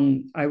 well,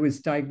 I was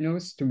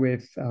diagnosed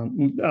with,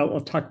 I'll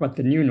talk about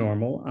the new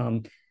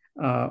normal.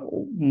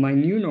 My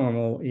new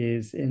normal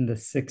is in the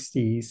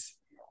 60s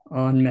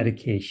on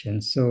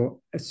medication.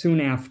 So soon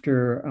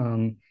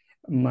after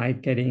my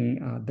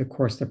getting the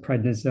course of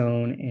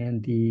prednisone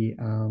and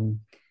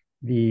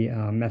the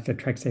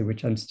methotrexate,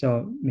 which I'm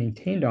still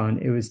maintained on,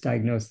 it was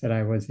diagnosed that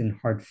I was in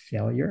heart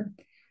failure.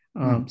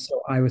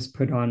 So I was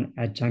put on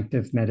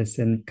adjunctive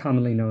medicine,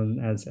 commonly known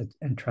as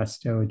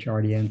Entresto,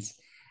 Jardiance,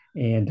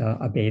 and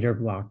a beta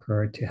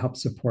blocker to help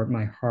support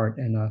my heart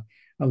and a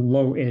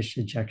low-ish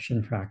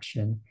ejection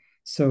fraction.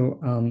 So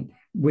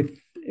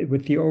with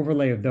the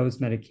overlay of those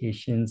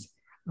medications,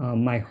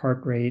 my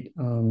heart rate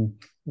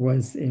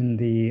was in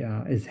the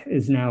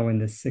is now in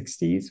the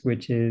 60s,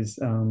 which is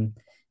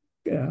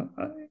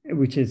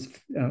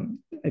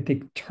I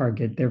think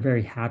target. They're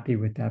very happy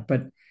with that.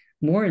 But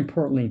more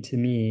importantly to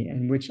me,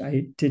 and which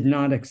I did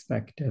not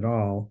expect at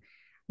all,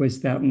 was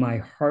that my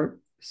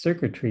heart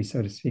circuitry,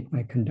 so to speak,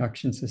 my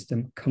conduction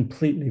system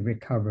completely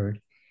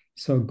recovered.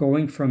 So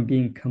going from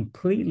being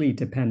completely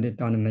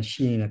dependent on a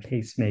machine, a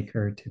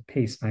pacemaker, to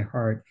pace my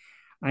heart,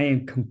 I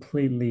am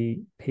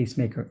completely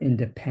pacemaker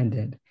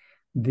independent.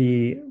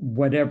 The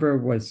whatever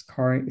was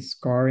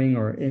scarring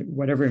or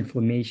whatever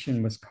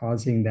inflammation was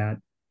causing that,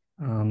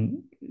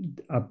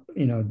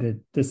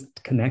 this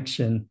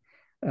connection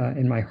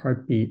in my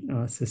heartbeat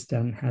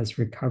system has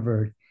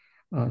recovered.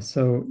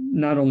 So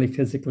not only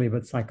physically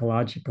but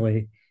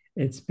psychologically,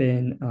 it's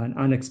been an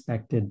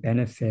unexpected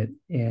benefit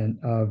and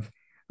of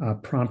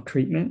prompt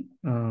treatment,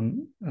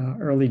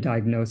 early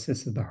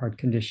diagnosis of the heart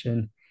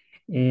condition,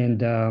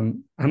 and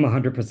I'm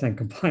 100%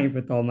 compliant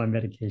with all my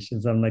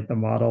medications. I'm like the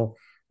model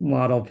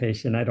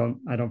patient. I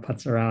don't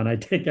putz around. I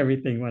take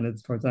everything when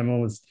it's supposed. I'm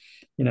almost,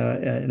 in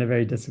a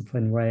very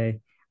disciplined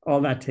way.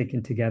 All that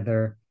taken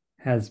together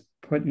has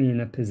put me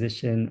in a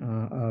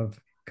position of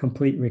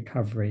complete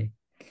recovery.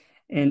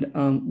 And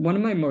one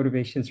of my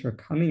motivations for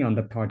coming on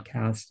the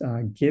podcast,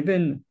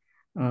 given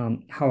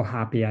how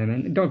happy I'm,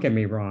 and don't get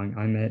me wrong,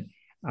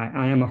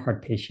 I am a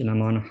heart patient.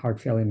 I'm on heart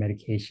failure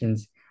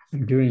medications.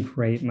 I'm doing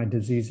great. My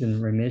disease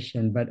in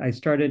remission. But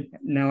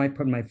now I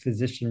put my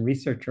physician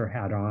researcher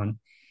hat on,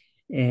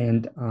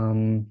 and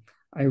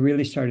I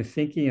really started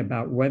thinking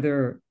about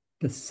whether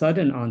the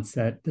sudden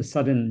onset, the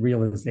sudden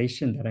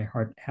realization that I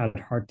had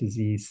heart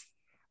disease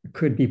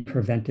could be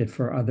prevented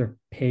for other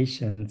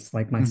patients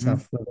like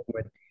myself living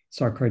with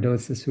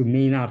sarcoidosis who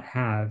may not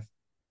have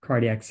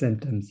cardiac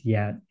symptoms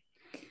yet.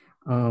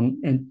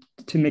 And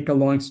to make a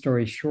long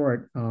story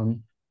short,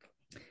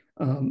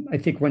 I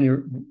think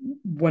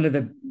one of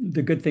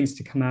the good things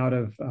to come out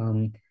of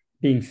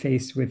being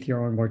faced with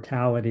your own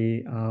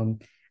mortality,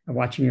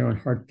 watching your own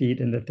heartbeat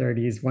in the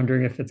 30s,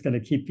 wondering if it's going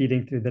to keep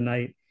beating through the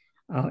night,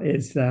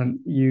 is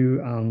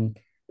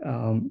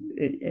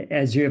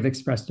as you have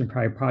expressed in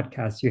prior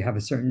podcasts, you have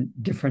a certain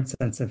different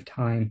sense of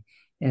time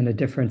and a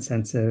different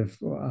sense of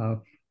a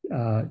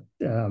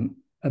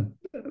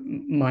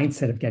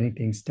mindset of getting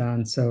things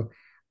done. So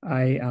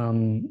I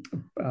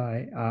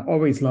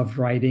always loved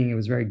writing. I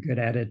was very good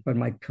at it, but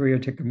my career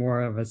took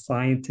more of a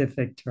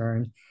scientific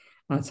turn.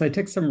 So I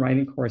took some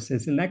writing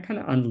courses, and that kind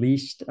of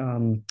unleashed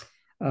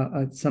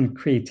some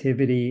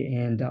creativity,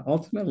 and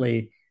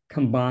ultimately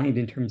combined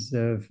in terms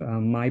of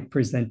my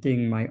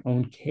presenting my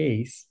own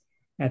case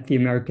at the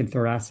American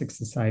Thoracic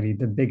Society,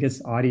 the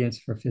biggest audience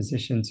for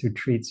physicians who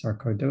treat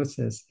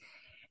sarcoidosis.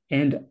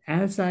 And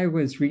as I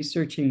was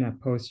researching that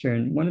poster,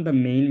 and one of the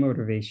main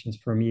motivations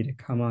for me to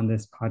come on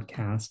this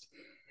podcast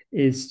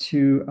is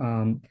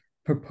to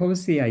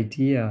propose the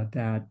idea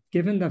that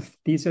given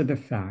these are the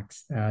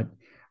facts, that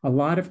a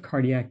lot of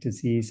cardiac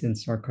disease in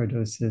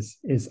sarcoidosis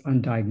is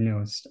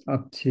undiagnosed.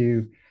 Up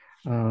to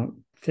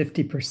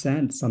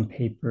 50%, some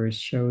papers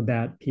show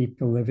that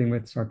people living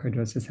with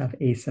sarcoidosis have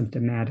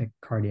asymptomatic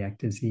cardiac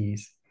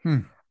disease.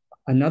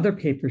 Another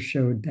paper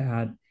showed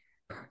that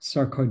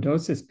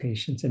sarcoidosis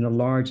patients in a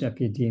large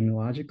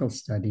epidemiological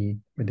study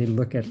where they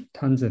look at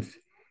tons of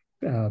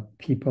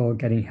people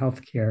getting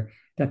healthcare,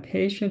 that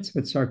patients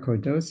with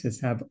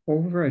sarcoidosis have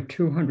over a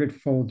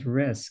 200-fold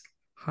risk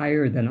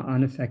higher than an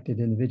unaffected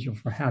individual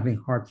for having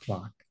heart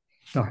block,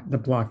 the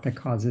block that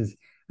causes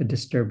a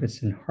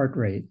disturbance in heart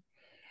rate.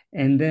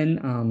 And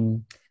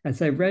then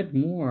as I read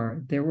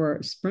more, there were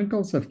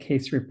sprinkles of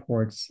case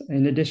reports,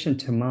 in addition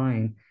to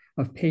mine,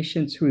 of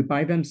patients who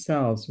by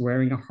themselves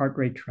wearing a heart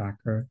rate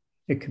tracker.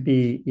 It could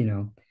be,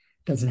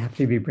 doesn't have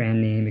to be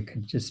brand name. It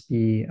could just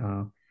be,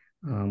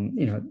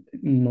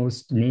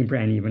 most name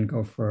brand even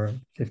go for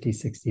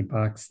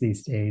 $50-$60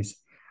 these days.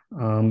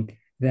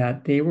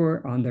 That they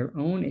were on their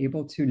own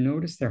able to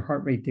notice their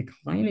heart rate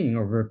declining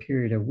over a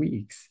period of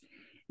weeks.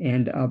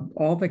 And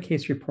all the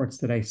case reports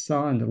that I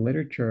saw in the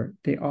literature,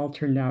 they all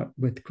turned out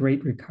with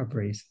great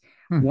recoveries.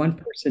 One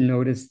person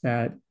noticed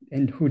that,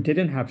 and who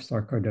didn't have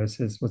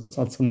sarcoidosis, was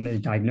ultimately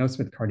diagnosed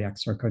with cardiac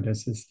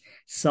sarcoidosis,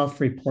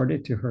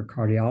 self-reported to her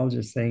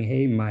cardiologist saying,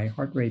 hey, my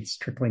heart rate's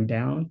trickling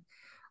down.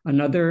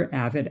 Another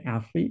avid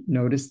athlete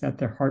noticed that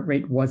their heart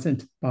rate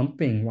wasn't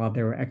bumping while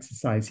they were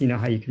exercising. You know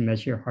how you can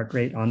measure your heart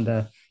rate on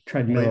the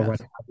treadmill or what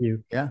have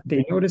you. Yeah.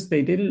 They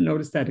didn't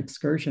notice that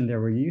excursion they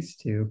were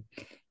used to.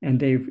 And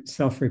they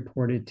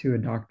self-reported to a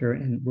doctor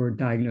and were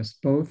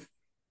diagnosed. Both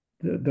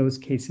those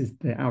cases,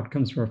 the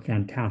outcomes were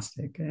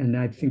fantastic. And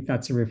I think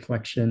that's a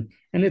reflection.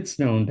 And it's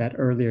known that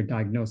earlier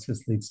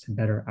diagnosis leads to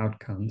better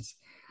outcomes.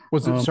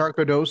 Was it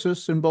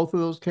sarcoidosis in both of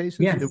those cases?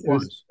 Yes, It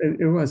was.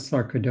 it was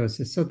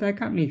sarcoidosis. So that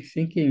got me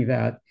thinking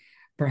that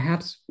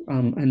perhaps,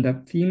 and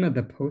the theme of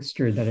the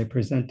poster that I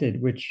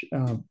presented, which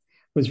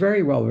was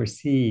very well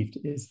received,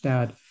 is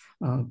that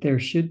there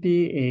should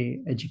be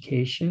a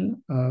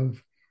education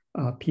of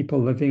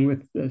people living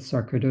with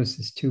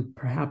sarcoidosis to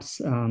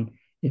perhaps,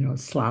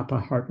 slap a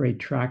heart rate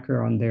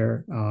tracker on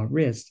their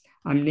wrist.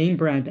 I'm name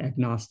brand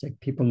agnostic.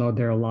 People know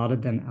there are a lot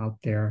of them out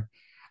there.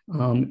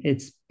 My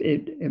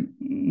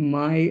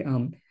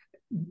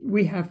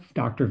we have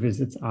doctor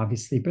visits,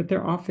 obviously, but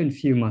they're often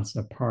few months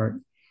apart.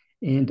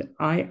 And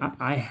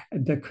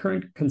the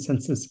current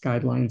consensus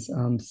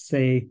guidelines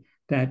say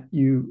that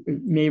you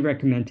may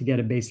recommend to get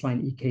a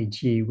baseline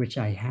EKG, which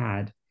I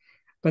had,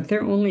 but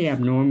they're only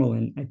abnormal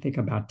in, I think,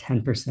 about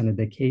 10% of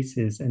the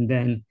cases. And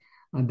then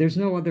there's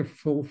no other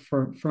full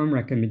firm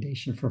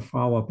recommendation for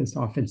follow-up. It's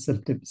often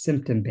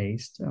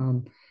symptom-based.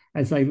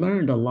 As I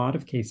learned, a lot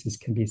of cases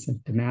can be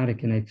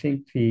symptomatic. And I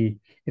think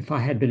if I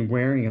had been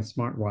wearing a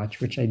smartwatch,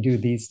 which I do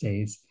these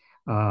days,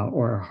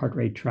 or a heart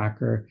rate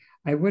tracker,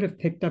 I would have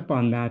picked up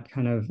on that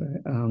kind of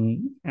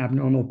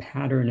abnormal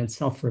pattern and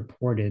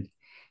self-reported.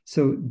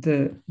 So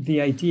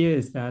the idea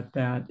is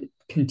that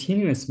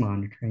continuous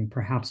monitoring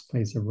perhaps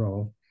plays a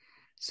role.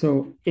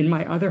 So in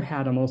my other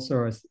hat, I'm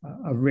also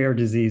a rare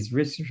disease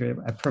researcher.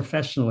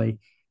 Professionally,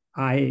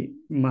 my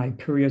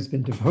career has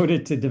been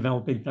devoted to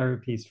developing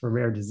therapies for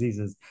rare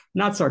diseases,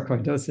 not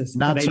sarcoidosis.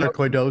 Not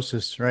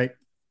sarcoidosis, right?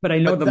 But I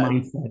know the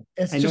mindset.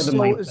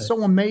 It's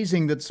so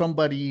amazing that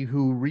somebody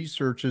who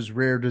researches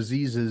rare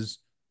diseases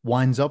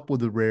winds up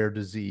with a rare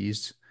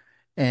disease,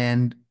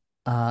 and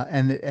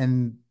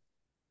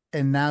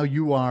now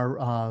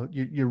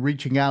you're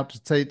reaching out to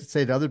say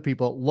to other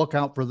people, look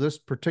out for this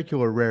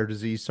particular rare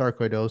disease,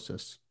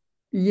 sarcoidosis.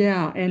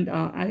 Yeah, and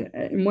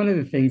one of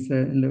the things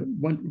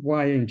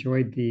why I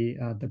enjoyed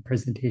the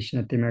presentation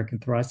at the American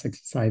Thoracic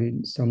Society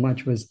so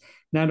much was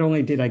not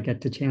only did I get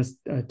the chance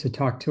to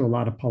talk to a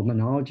lot of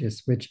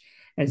pulmonologists, which,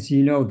 as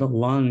you know, the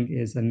lung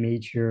is a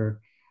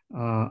major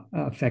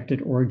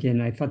affected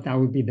organ. I thought that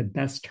would be the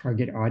best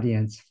target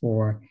audience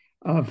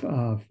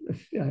of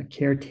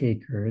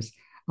caretakers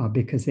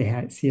because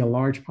they see a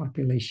large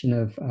population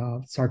of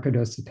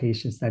sarcoidosis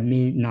patients that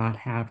may not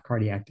have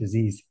cardiac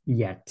disease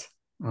yet.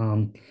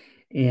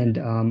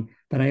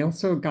 But I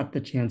also got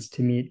the chance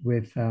to meet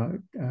with the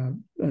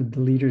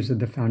leaders of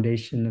the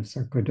Foundation of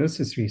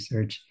Sarcoidosis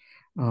Research,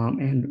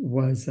 and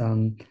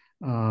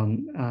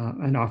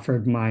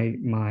offered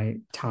my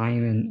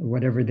time and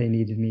whatever they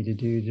needed me to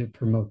do to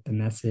promote the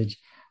message.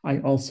 I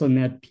also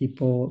met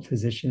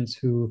physicians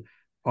who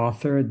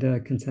authored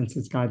the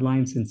consensus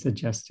guidelines and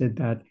suggested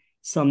that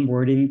some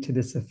wording to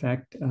this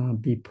effect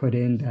be put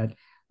in that.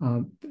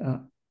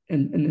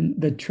 And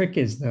the trick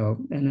is, though,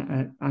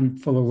 and I'm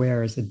full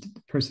aware as a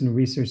person who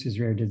researches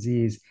rare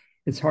disease,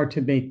 it's hard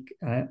to make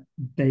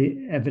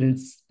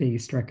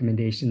evidence-based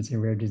recommendations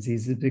in rare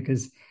diseases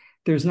because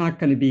there's not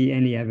going to be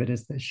any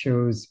evidence that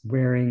shows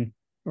wearing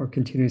or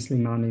continuously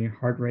monitoring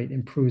heart rate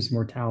improves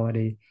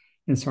mortality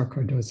in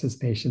sarcoidosis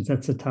patients.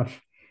 That's a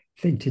tough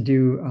thing to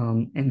do,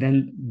 and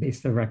then base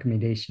the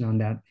recommendation on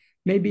that.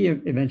 Maybe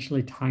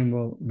eventually time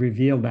will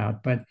reveal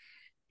that, but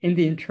in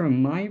the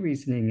interim, my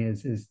reasoning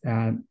is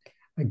that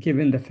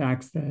given the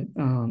facts that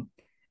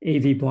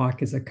AV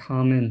block is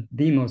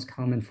the most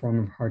common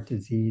form of heart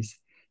disease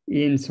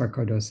in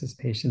sarcoidosis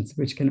patients,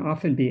 which can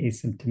often be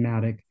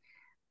asymptomatic.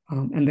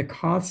 And the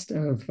cost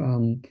of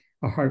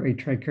a heart rate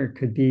tracker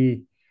could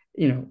be,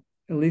 at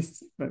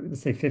least,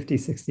 let's say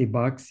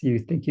 $50-$60. You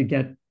think you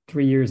get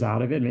 3 years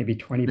out of it, maybe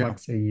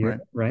 $20 a year,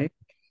 right?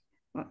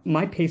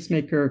 My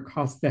pacemaker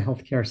costs the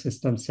healthcare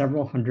system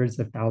several hundreds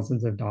of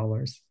thousands of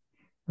dollars,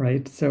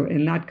 right? So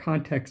in that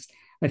context,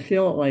 I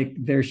feel like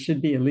there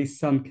should be at least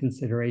some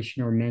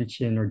consideration or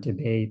mention or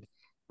debate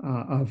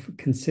of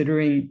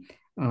considering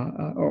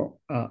that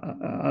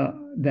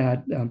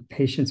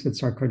patients with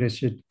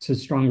sarcoidosis should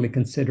strongly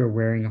consider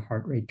wearing a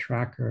heart rate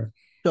tracker.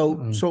 So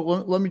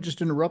let me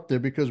just interrupt there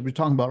because we're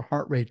talking about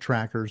heart rate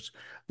trackers.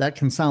 That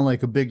can sound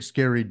like a big,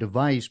 scary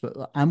device, but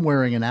I'm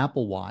wearing an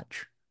Apple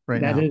Watch right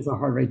now. That is a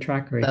heart rate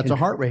tracker. That's a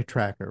heart rate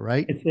tracker,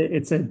 right?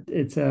 It's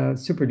a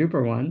super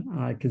duper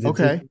one because it's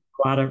a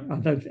lot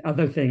of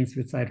other things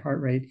beside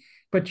heart rate.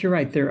 But you're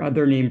right, there are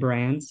other name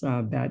brands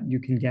that you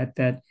can get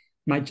that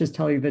might just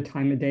tell you the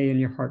time of day and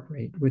your heart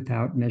rate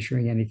without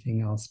measuring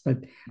anything else. But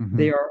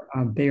they are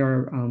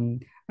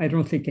I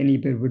don't think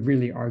anybody would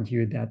really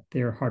argue that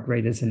their heart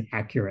rate isn't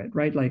accurate,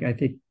 right? Like I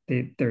think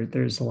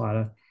there's a lot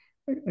of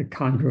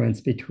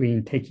congruence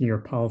between taking your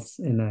pulse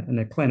in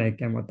a clinic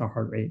and what the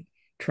heart rate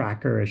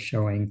tracker is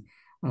showing.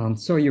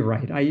 So you're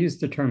right. I use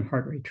the term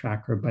heart rate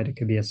tracker, but it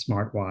could be a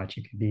smartwatch.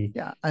 It could be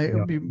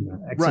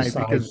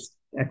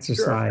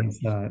exercise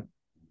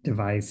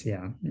device.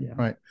 Yeah.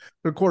 Right.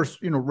 But of course,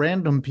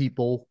 random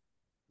people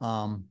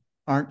aren't.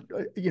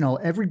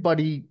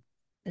 Everybody.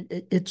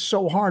 It's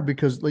so hard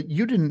because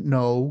you didn't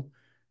know.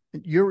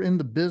 You're in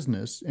the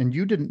business, and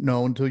you didn't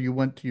know until you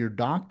went to your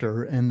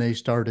doctor and they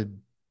started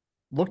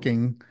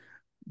looking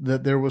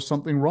that there was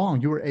something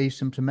wrong. You were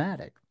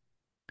asymptomatic.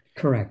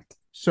 Correct.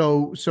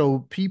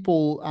 So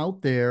people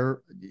out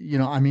there,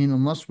 I mean,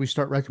 unless we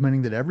start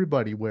recommending that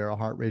everybody wear a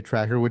heart rate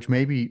tracker, which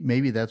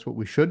maybe that's what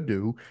we should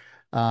do.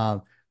 Uh,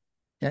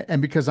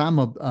 and because I'm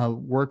a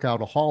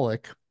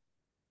workoutaholic,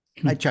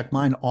 I check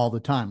mine all the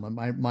time.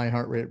 My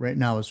heart rate right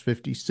now is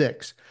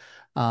 56.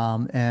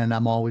 And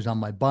I'm always on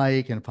my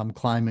bike. And if I'm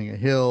climbing a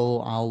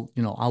hill,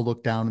 I'll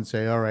look down and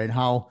say, all right,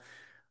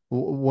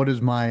 what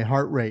is my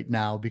heart rate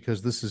now?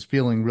 Because this is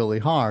feeling really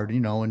hard,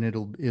 and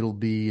it'll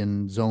be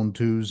in zone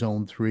 2,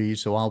 zone 3.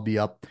 So I'll be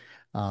up.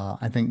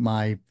 I think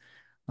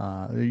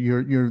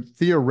your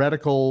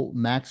theoretical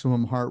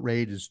maximum heart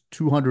rate is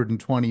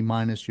 220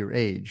 minus your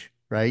age,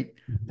 right?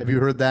 Have you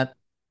heard that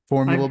I've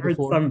formula heard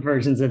before? some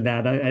versions of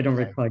that. I don't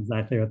Okay. recall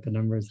exactly what the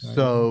numbers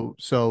are.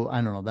 So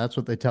I don't know. That's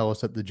what they tell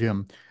us at the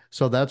gym.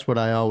 So that's what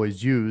I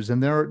always use.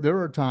 And there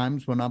are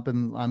times when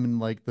I'm in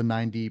like the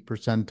 90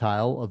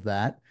 percentile of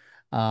that.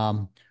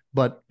 Um,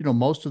 but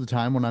most of the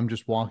time when I'm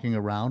just walking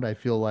around, I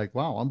feel like,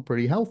 wow, I'm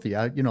pretty healthy.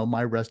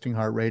 My resting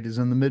heart rate is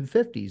in the mid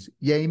 50s.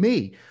 Yay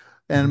me.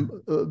 And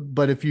Mhm.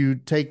 but if you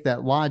take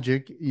that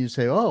logic, you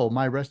say, oh,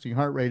 my resting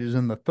heart rate is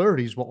in the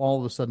 30s. Well, all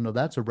of a sudden, no,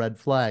 that's a red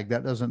flag.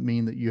 That doesn't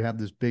mean that you have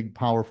this big,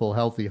 powerful,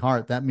 healthy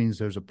heart. That means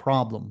there's a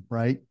problem,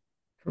 right?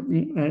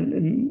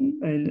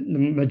 And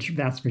the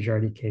vast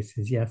majority of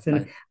cases, yes.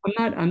 And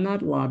Right. I'm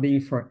not lobbying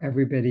for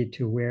everybody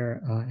to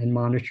wear and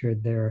monitor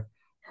their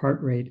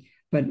heart rate,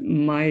 but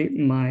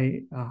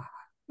my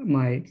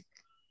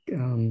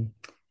um,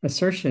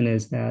 assertion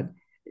is that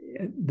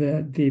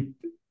the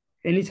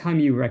anytime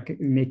you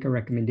make a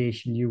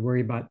recommendation, you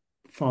worry about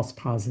false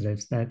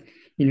positives, that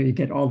you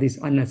get all these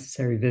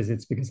unnecessary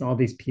visits because all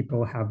these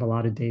people have a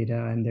lot of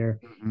data, and they're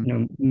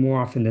Mhm.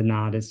 more often than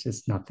not it's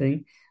just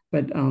nothing.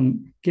 But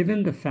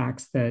given the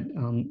facts that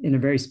in a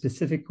very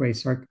specific way,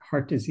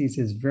 heart disease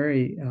is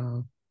very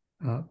uh,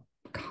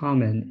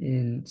 common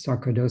in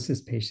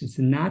sarcoidosis patients,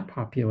 in that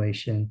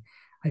population,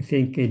 I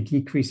think a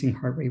decreasing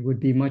heart rate would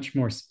be much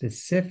more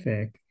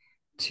specific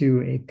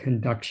to a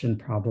conduction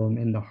problem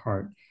in the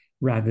heart,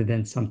 rather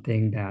than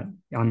something that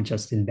I'm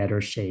just in better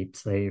shape,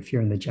 say if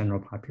you're in the general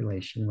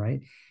population,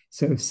 right?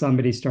 So if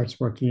somebody starts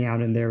working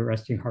out and their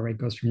resting heart rate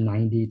goes from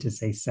 90 to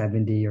say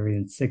 70 or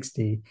even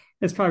 60,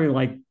 it's probably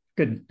like,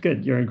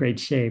 good, you're in great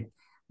shape.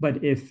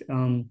 But if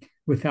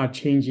without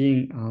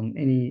changing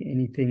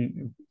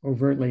anything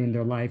overtly in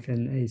their life,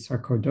 and a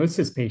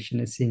sarcoidosis patient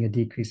is seeing a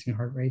decreasing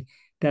heart rate,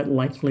 that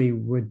likely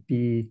would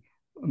be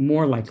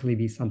more likely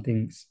be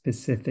something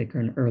specific or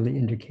an early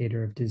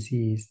indicator of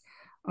disease.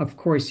 Of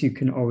course, you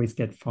can always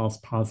get false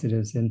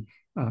positives and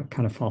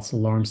kind of false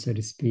alarms, so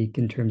to speak,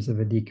 in terms of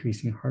a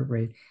decreasing heart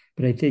rate.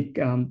 But I think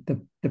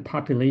the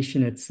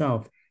population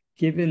itself,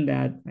 given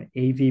that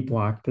AV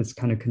block, this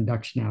kind of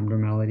conduction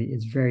abnormality,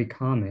 is very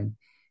common,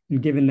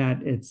 and given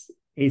that it's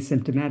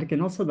asymptomatic,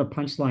 and also the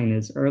punchline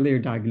is earlier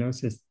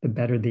diagnosis, the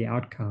better the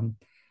outcome.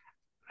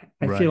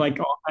 I feel Right. like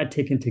all that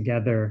taken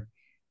together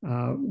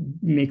uh,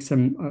 makes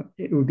them.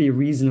 It would be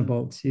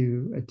reasonable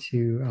to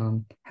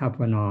have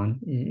one on.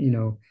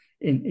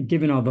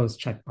 Given all those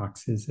check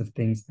boxes of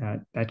things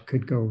that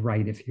could go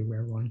right if you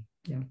wear one.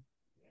 Yeah.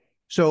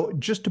 So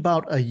just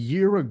about a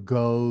year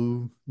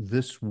ago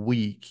this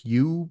week,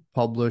 you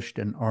published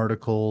an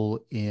article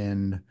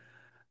in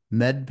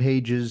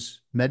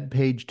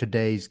MedPage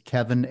Today's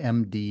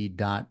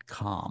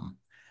kevinmd.com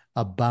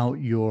about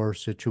your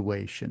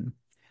situation.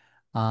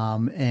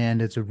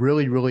 And it's a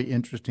really, really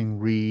interesting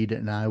read,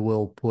 and I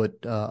will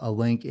put a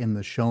link in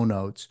the show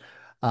notes.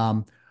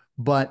 Um,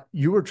 but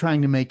you were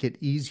trying to make it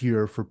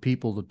easier for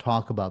people to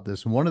talk about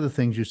this. And one of the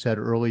things you said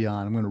early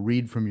on, I'm going to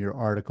read from your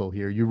article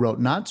here. You wrote,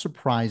 not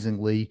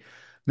surprisingly,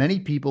 many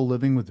people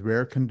living with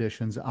rare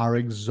conditions are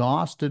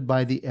exhausted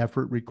by the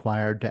effort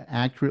required to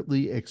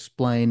accurately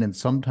explain and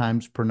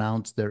sometimes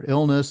pronounce their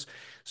illness,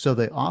 so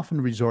they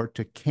often resort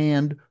to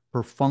canned,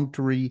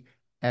 perfunctory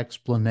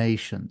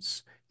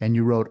explanations. And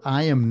you wrote,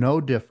 I am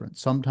no different.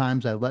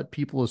 Sometimes I let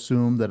people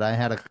assume that I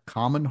had a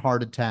common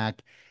heart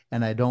attack,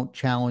 and I don't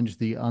challenge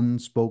the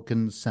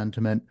unspoken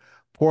sentiment.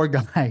 Poor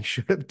guy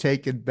should have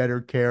taken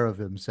better care of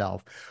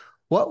himself.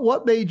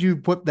 What made you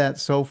put that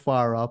so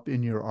far up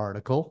in your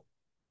article?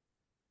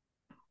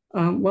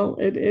 Well,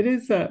 it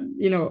is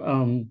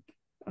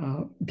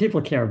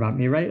people care about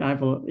me, right?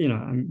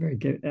 I'm very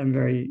good. I'm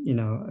very,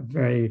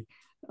 very,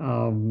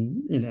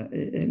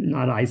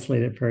 not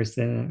isolated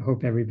person. I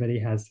hope everybody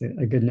has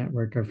a good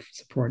network of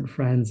support and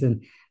friends.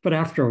 But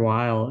after a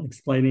while,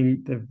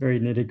 explaining the very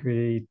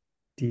nitty-gritty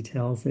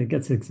details, it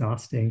gets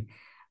exhausting.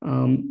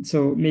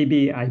 So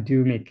maybe I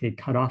do make a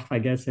cutoff, I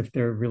guess, if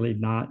they're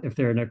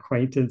an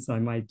acquaintance, I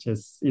might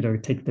just,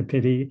 take the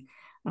pity.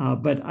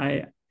 But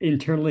I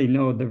internally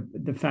know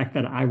the fact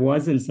that I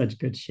was in such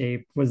good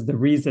shape was the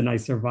reason I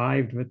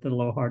survived with the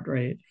low heart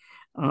rate.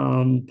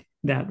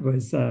 That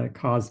was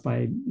caused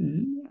by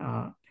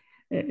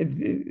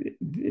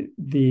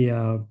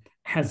the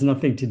has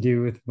nothing to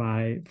do with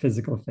my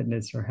physical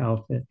fitness or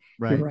health. You're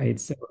Right. right.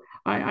 So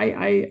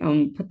I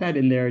put that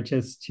in there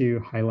just to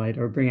highlight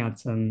or bring out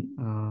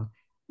some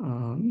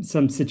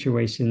some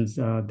situations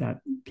that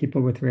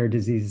people with rare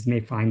diseases may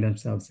find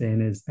themselves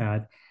in is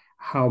that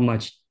how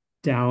much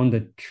down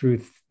the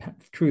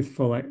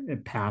truthful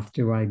path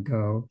do I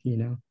go, you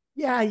know?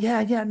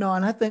 Yeah. No,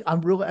 and I think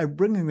I'm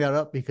bringing that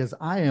up because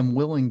I am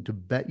willing to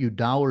bet you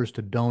dollars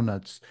to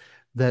donuts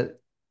that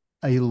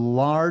a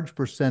large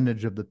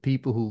percentage of the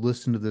people who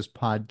listen to this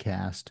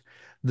podcast,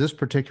 this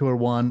particular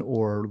one,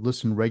 or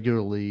listen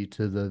regularly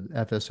to the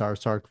FSR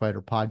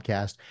Sarcfighter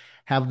podcast,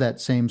 have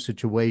that same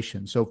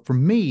situation. So for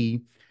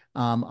me,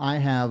 I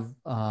have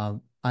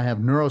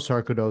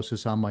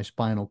neurosarcoidosis on my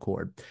spinal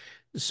cord.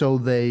 So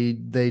they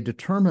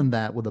determined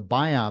that with a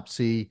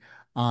biopsy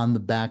on the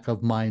back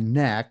of my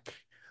neck,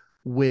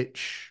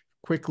 which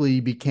quickly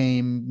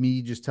became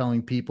me just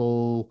telling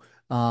people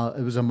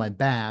it was on my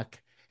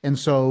back. And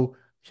so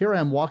here I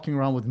am walking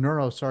around with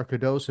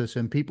neurosarcoidosis,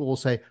 and people will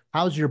say,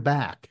 "How's your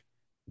back?"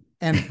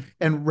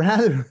 And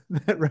rather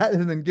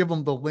than give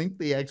them the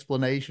lengthy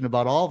explanation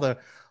about all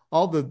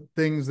the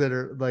things that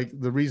are like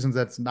the reasons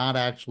that's not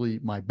actually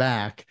my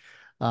back,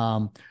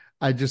 um,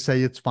 I just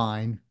say it's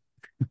fine.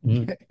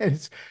 Mhm.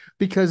 It's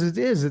because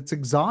it's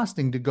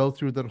exhausting to go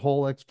through that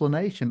whole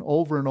explanation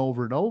over and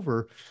over and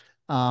over.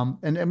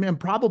 And I mean,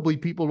 probably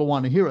people don't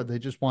want to hear it. They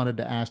just wanted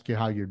to ask you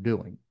how you're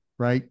doing,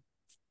 right?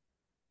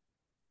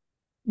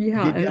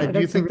 Yeah, and Do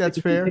you that's a think really that's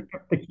good, you fair? pick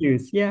up the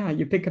cues. Yeah,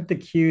 you pick up the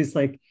cues.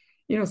 Like,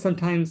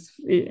 sometimes,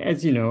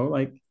 as you know,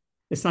 like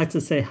it's nice to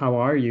say, "How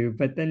are you?"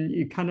 But then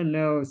you kind of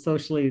know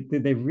socially, do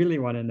they really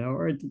want to know,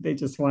 or do they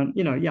just want,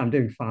 yeah, I'm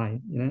doing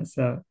fine,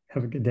 so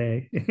have a good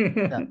day.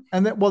 Yeah.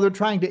 And that, well, they're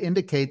trying to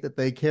indicate that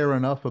they care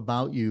enough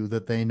about you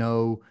that they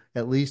know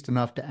at least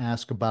enough to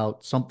ask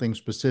about something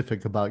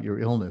specific about your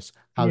illness.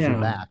 How's your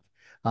Yeah, back?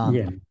 Um,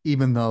 yeah,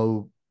 even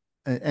though,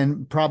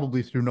 and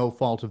probably through no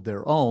fault of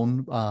their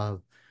own,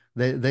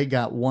 they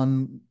got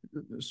one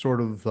sort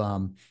of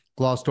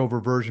glossed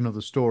over version of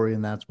the story,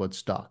 and that's what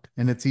stuck.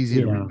 And it's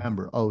easy to yeah,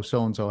 remember. Oh,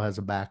 so and so has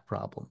a back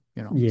problem,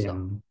 So yeah,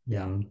 yeah,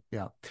 yeah.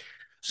 yeah.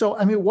 So,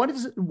 I mean, what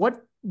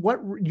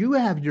you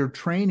have your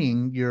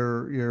training,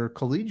 your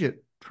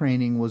collegiate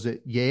training was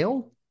at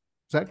Yale?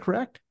 Is that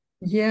correct?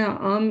 Yeah,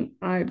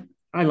 I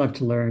love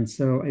to learn.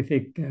 So I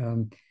think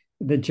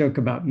the joke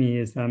about me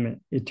is I'm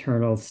an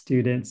eternal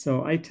student.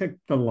 So I took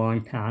the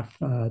long path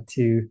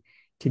to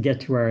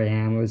get to where I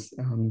am.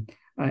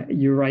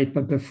 You're right,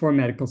 but before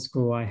medical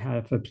school, I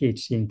have a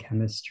PhD in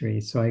chemistry.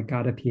 So I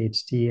got a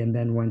PhD and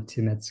then went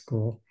to med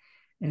school.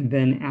 And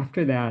then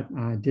after that,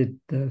 I did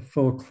the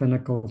full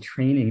clinical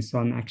training. So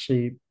I'm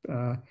actually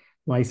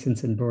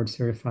licensed and board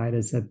certified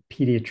as a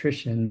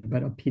pediatrician,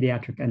 but a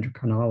pediatric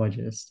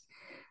endocrinologist.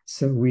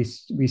 So we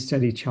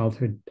study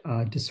childhood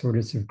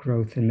disorders of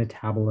growth and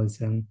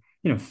metabolism,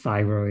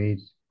 thyroid,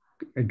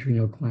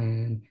 adrenal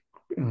gland,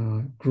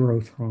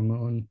 growth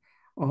hormone,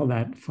 all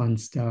that fun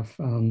stuff.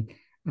 I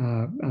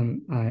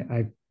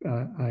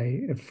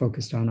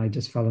focused on. I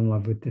just fell in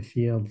love with the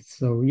field.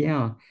 So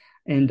yeah,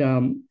 and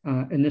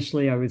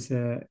initially I was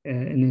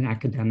in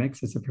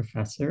academics as a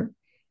professor,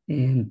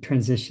 and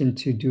transitioned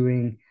to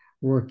doing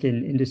work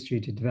in industry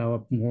to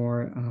develop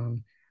more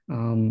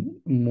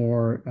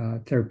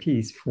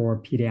therapies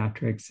for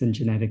pediatrics and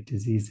genetic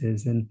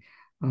diseases. And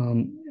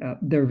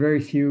there are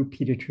very few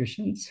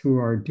pediatricians who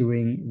are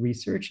doing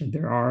research, and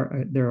there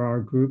are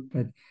a group,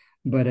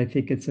 but I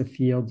think it's a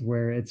field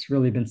where it's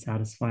really been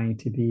satisfying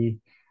to be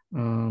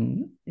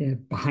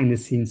behind the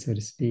scenes, so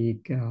to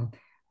speak,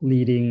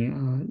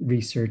 leading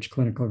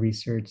clinical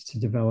research to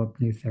develop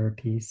new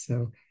therapies.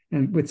 So,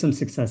 and with some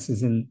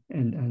successes, and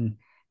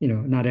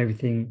not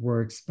everything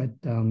works, but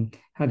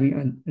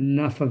having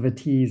enough of a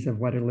tease of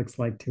what it looks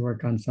like to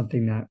work on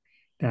something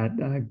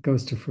that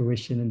goes to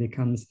fruition and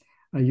becomes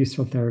a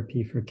useful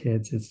therapy for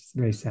kids is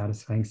very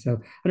satisfying.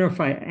 So I don't know if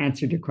I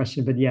answered your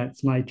question, but yeah,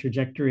 my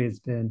trajectory has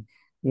been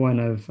one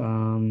of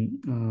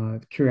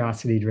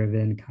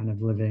curiosity-driven kind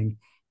of living,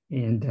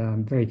 and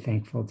very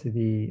thankful to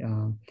be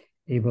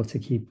able to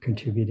keep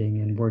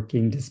contributing and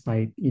working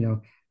despite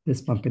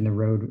this bump in the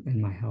road in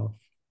my health.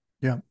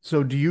 Yeah.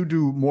 So do you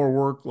do more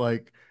work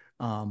like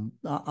on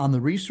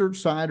the research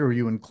side, or are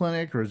you in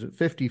clinic, or is it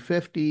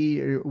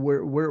 50/50?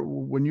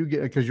 When you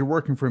get, because you're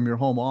working from your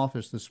home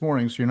office this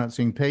morning, so you're not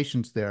seeing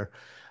patients there.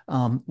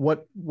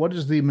 What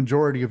does the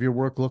majority of your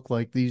work look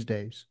like these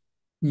days?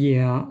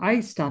 Yeah, I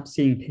stopped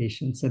seeing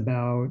patients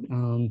about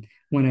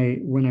when I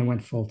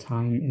went full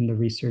time in the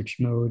research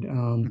mode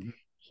Mhm.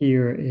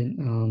 here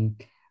in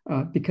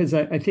because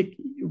I think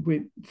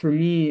for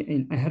me,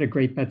 and I had a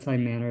great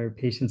bedside manner.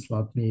 Patients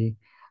loved me,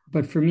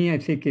 but for me, I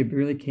think it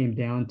really came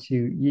down to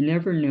you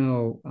never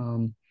know.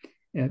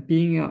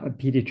 Being a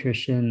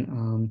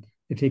pediatrician,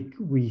 I think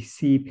we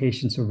see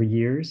patients over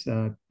years.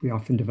 We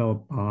often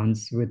develop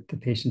bonds with the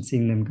patient,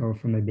 seeing them go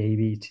from a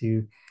baby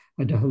to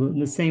adult. In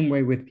the same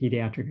way with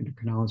pediatric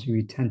endocrinology,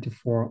 we tend to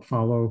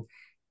follow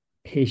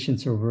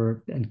patients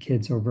over and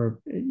kids over,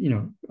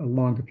 a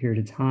longer period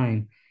of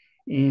time.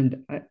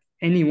 And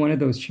any one of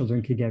those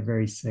children could get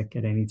very sick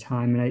at any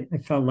time. And I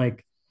felt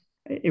like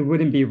it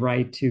wouldn't be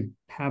right to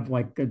have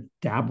like a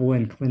dabble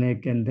in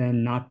clinic and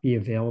then not be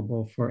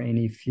available for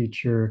any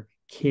future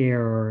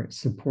care or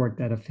support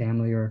that a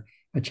family or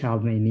a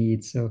child may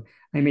need. So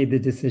I made the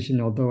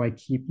decision, although I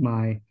keep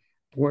my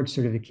board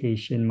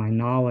certification, my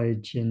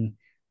knowledge, and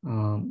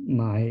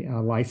my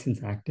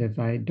license active,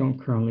 I don't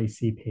currently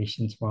see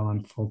patients while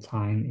I'm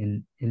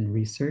full-time in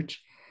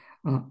research.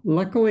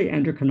 Luckily,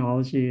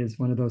 endocrinology is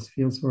one of those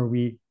fields where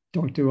we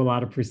don't do a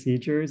lot of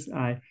procedures.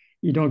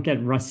 You don't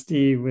get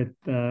rusty with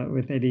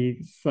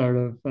any sort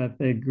of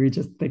thing. We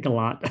just think a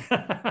lot.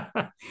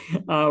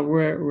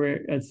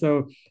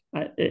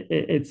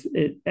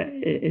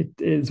 It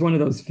is one of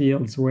those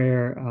fields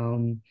where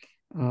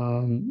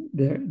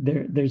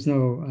there's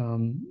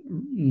no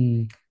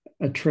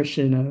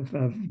attrition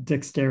of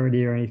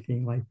dexterity or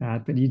anything like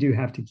that, but you do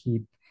have to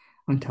keep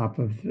on top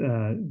of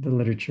the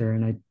literature,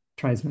 and I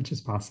try as much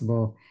as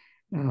possible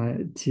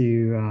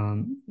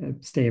to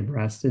stay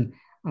abreast and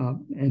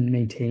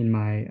maintain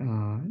my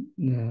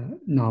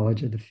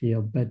knowledge of the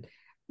field. But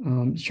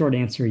short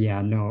answer,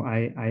 yeah, no,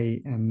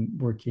 I am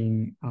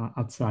working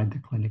outside the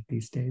clinic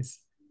these days.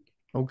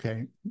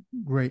 Okay,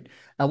 great.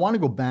 I want to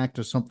go back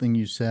to something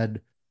you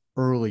said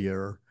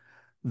earlier,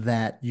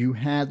 that you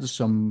had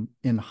some,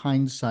 in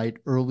hindsight,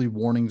 early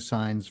warning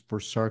signs for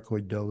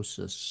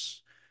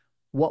sarcoidosis.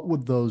 What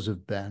would those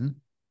have been?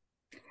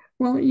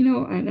 Well,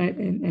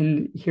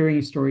 and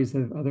hearing stories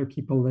of other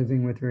people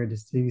living with rare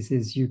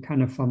diseases, you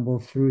kind of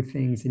fumble through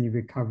things and you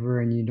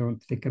recover and you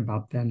don't think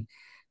about them.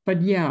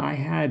 But yeah, I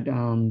had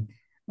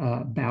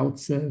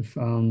bouts of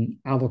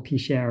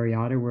alopecia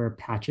areata, where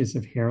patches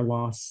of hair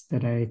loss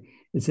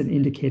it's an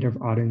indicator of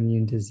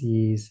autoimmune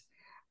disease.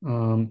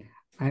 Um,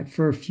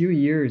 for a few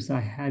years, I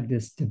had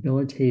this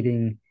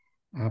debilitating,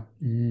 I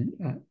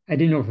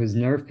didn't know if it was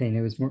nerve pain.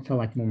 It was felt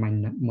like more my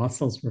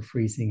muscles were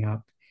freezing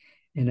up,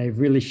 and I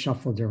really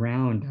shuffled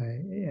around.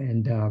 I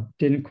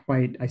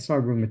saw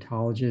a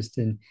rheumatologist,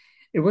 and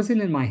it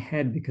wasn't in my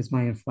head because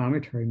my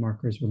inflammatory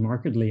markers were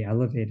markedly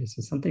elevated.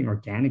 So something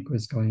organic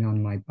was going on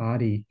in my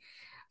body.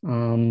 We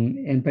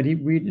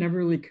never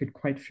really could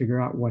quite figure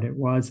out what it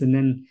was. And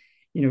then,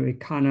 it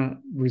kind of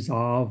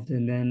resolved.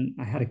 And then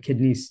I had a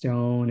kidney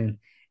stone, and,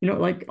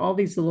 like all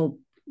these little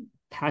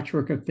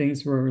patchwork of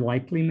things were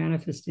likely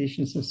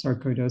manifestations of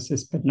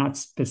sarcoidosis, but not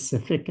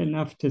specific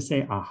enough to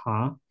say,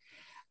 aha.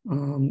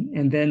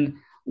 And then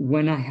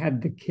when I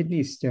had the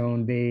kidney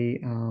stone,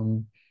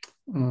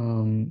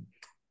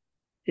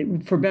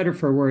 for better or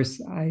for worse,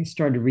 I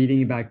started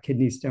reading about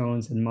kidney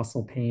stones and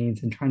muscle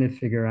pains and trying to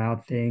figure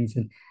out things.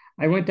 And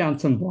I went down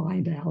some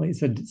blind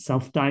alleys of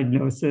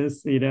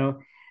self-diagnosis,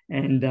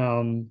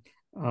 and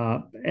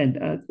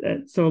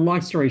so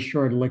long story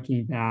short,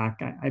 looking back,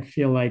 I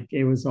feel like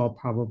it was all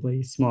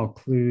probably small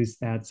clues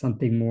that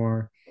something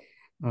more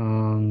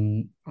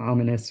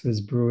ominous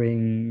was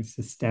brewing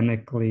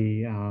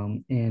systemically,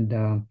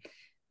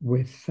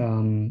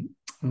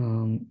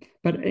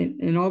 but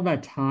in all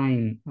that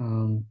time,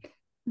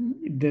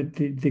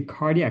 the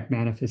cardiac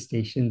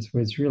manifestations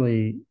was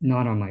really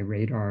not on my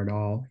radar at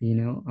all,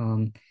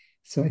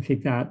 so I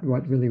think that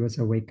what really was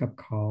a wake-up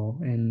call.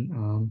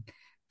 And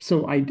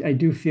so I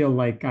do feel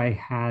like I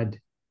had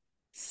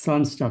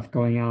some stuff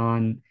going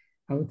on,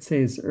 I would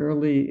say as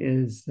early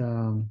as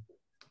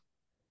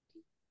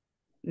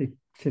like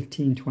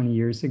 15, 20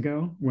 years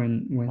ago,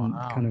 when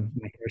Wow. kind of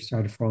my hair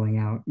started falling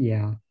out.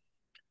 Yeah.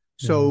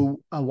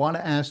 So I want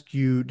to ask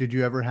you, did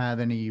you ever have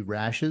any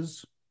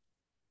rashes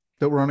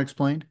that were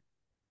unexplained?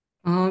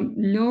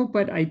 No,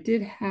 but I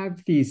did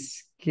have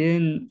these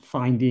skin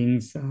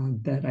findings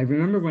that I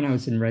remember when I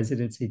was in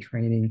residency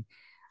training.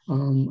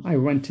 I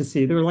went to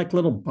see, there were like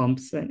little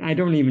bumps, and I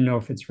don't even know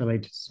if it's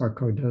related to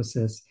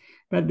sarcoidosis,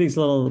 but these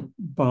little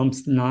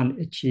bumps,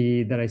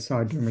 non-itchy, that I saw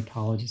a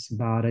dermatologist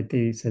about. I think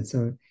he said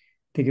so. I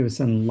think it was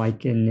some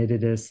lichen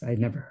nitidus. I'd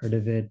never heard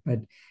of it, but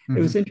it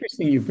was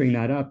interesting you bring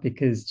that up,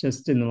 because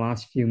just in the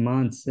last few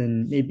months,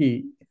 and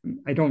maybe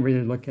I don't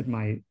really look at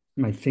my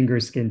finger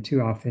skin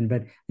too often,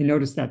 but I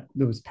noticed that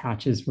those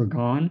patches were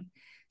gone.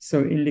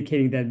 So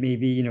indicating that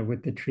maybe,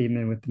 with the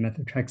treatment with the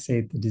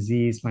methotrexate, the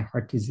disease, my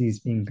heart disease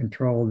being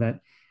controlled, that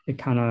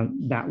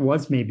that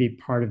was maybe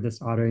part of this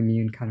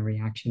autoimmune kind of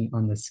reaction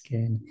on the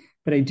skin.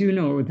 But I do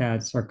know that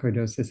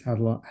sarcoidosis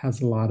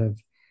has a lot of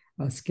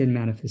skin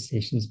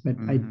manifestations, but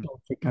I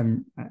don't think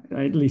I'm,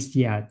 at least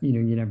yet,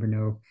 you never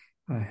know,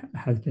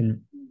 has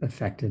been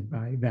affected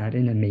by that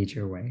in a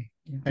major way.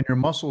 Yeah. And your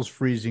muscles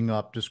freezing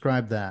up.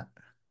 Describe that.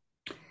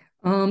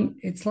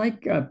 It's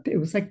like it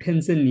was like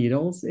pins and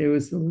needles. It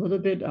was a little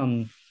bit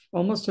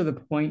almost to the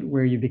point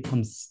where you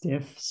become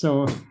stiff.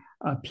 So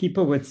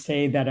people would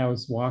say that I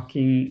was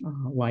walking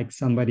like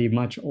somebody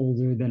much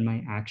older than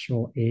my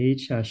actual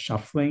age,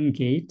 shuffling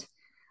gait,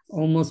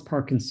 almost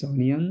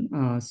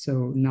Parkinsonian.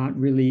 So not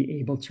really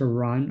able to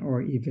run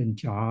or even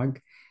jog.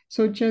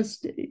 So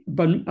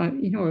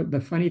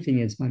the funny thing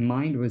is my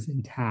mind was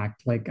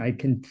intact. Like I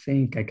can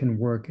think, I can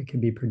work, I can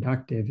be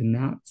productive in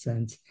that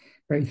sense.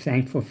 Very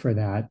thankful for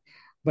that,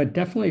 but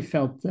definitely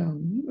felt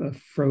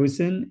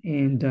frozen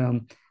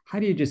and how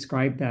do you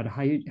describe that?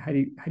 How do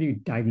you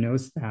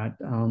diagnose that?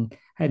 I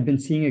had been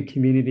seeing a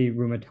community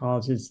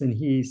rheumatologist, and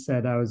he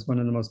said I was one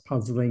of the most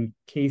puzzling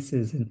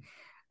cases. And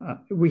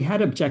we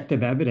had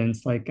objective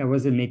evidence, like I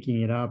wasn't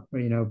making it up,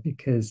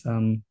 because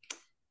my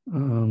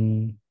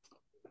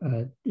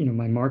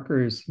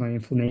markers, my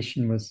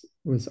inflammation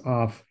was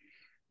off.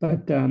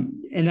 But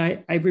and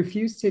I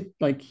refused to,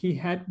 like, he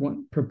had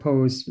one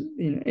proposed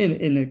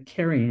in a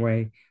caring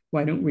way,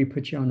 why don't we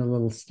put you on a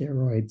little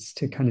steroids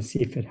to kind of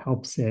see if it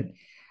helps it,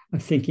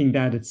 thinking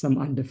that it's some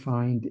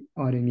undefined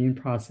autoimmune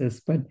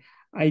process. But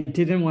I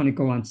didn't want to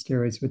go on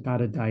steroids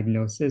without a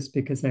diagnosis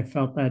because I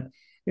felt that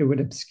it would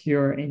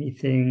obscure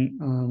anything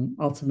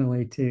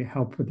ultimately to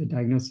help with the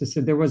diagnosis. So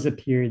there was a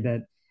period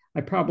that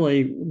I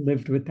probably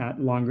lived with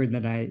that longer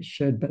than I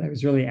should, but I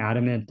was really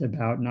adamant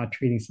about not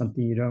treating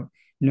something you don't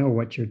know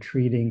what you're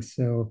treating.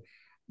 So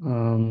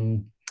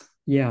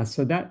yeah,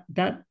 so that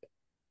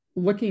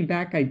looking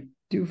back, I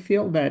do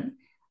feel that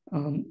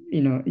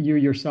you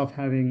yourself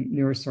having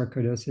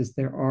neurosarcoidosis,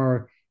 there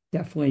are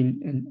definitely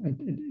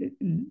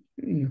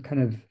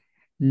kind of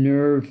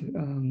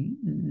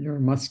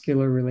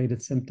neuromuscular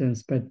related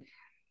symptoms, but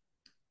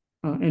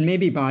and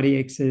maybe body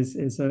aches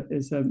is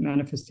a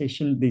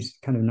manifestation, these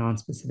kind of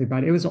non-specific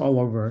body. It was all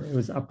over. It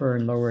was upper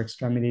and lower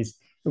extremities.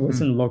 It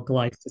wasn't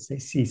localized to say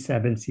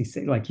C7,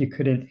 C6. Like you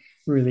couldn't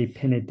really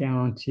pin it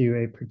down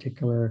to a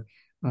particular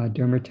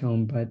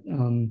dermatome, but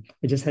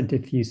it just had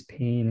diffuse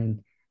pain,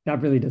 and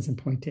that really doesn't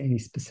point to any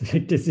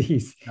specific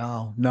disease.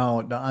 No.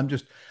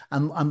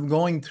 I'm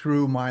going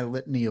through my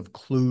litany of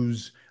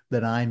clues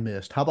that I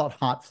missed. How about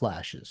hot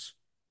flashes?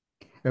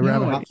 Ever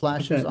have No, I hot didn't get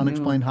flashes, that. No.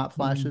 unexplained hot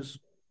flashes?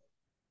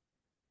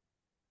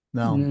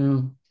 No.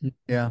 No.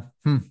 Yeah.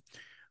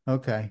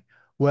 Okay.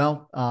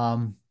 Well,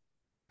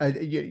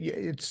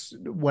 it's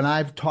when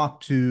I've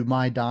talked to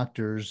my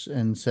doctors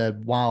and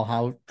said, "Wow,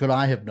 how could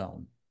I have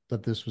known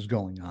that this was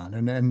going on?"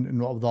 And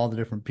with all the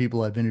different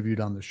people I've interviewed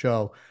on the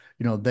show,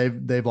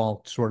 they've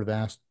all sort of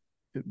asked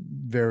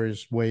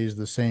various ways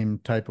the same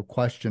type of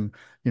question.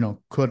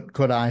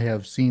 Could I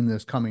have seen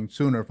this coming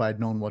sooner if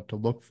I'd known what to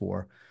look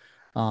for?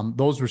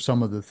 Those were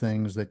some of the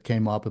things that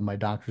came up, and my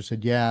doctor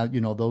said, "Yeah,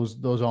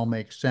 those all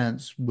make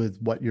sense with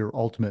what your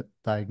ultimate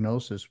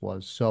diagnosis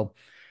was." So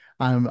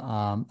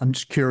I'm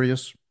just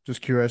curious,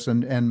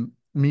 and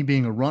me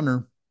being a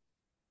runner,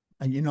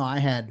 I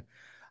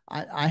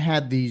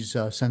had these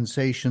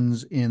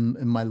sensations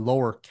in my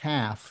lower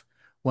calf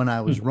when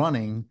I was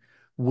running,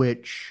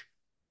 which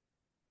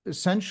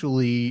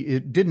essentially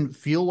it didn't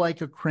feel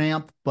like a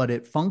cramp, but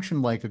it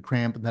functioned like a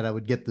cramp, and that I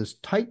would get this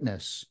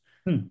tightness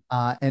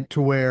and to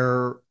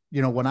where,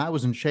 when I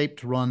was in shape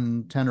to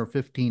run 10 or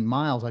 15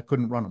 miles, I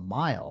couldn't run a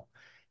mile.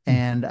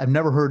 And I've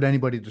never heard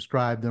anybody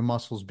describe their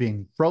muscles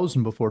being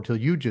frozen before till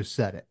you just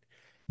said it.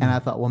 And I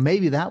thought, well,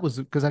 maybe that was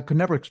because I could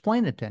never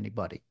explain it to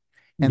anybody.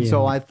 And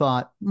so Yeah. I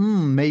thought,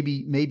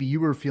 maybe you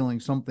were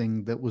feeling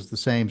something that was the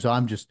same. So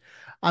I'm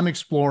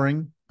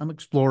exploring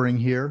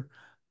here.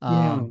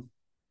 Yeah. Um,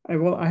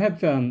 I had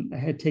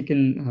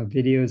taken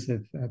videos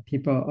of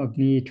people of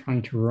me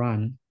trying to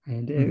run,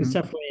 and it was mhm.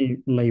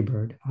 definitely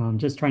labored,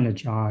 just trying to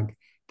jog. I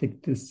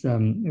think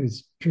it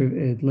was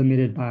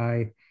limited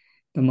by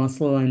the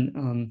muscle,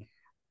 and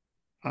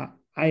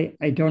I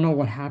don't know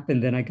what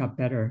happened. Then I got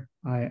better.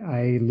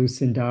 I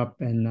loosened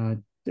up,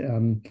 and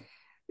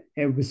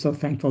it was so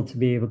thankful to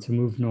be able to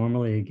move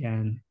normally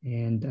again.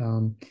 And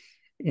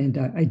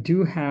I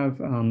do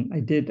have, I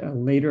did a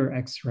later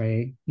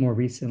X-ray more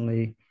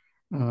recently,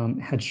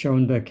 had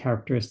shown the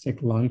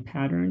characteristic lung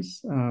patterns,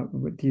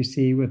 what you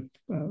see with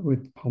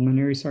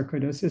pulmonary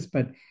sarcoidosis,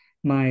 but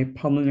my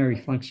pulmonary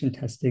function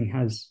testing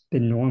has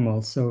been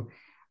normal. So,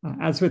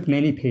 as with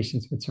many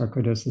patients with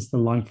sarcoidosis, the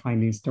lung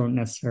findings don't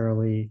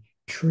necessarily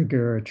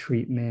trigger a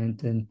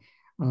treatment. And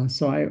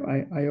so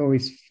I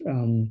always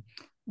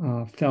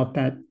felt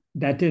that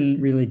that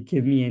didn't really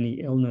give me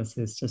any illness.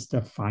 It's just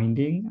a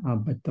finding,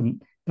 but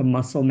the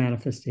muscle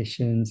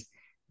manifestations,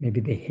 maybe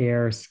the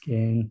hair,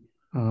 skin,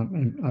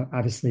 and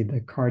obviously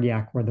the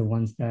cardiac were the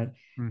ones that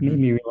made Mhm.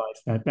 me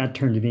realize that that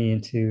turned me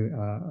into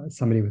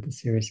somebody with a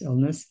serious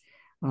illness.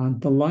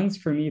 The lungs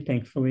for me,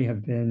 thankfully,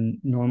 have been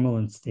normal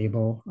and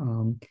stable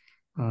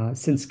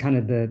since kind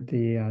of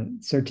the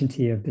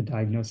certainty of the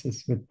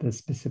diagnosis with the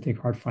specific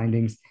heart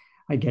findings.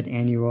 I get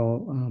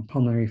annual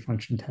pulmonary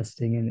function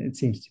testing, and it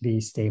seems to be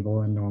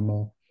stable and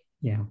normal.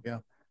 Yeah. Yeah,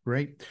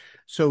 great.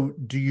 So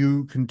do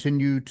you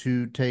continue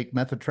to take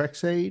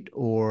methotrexate,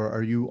 or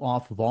are you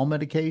off of all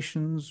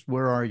medications?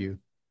 Where are you?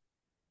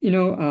 You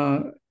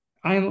know,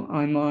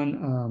 I'm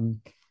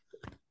on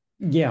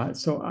yeah,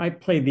 so I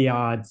play the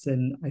odds,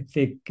 and I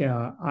think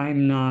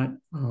I'm not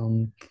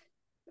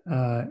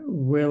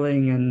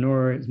willing, and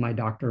nor is my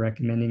doctor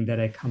recommending that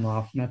I come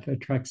off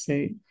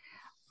methotrexate.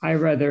 I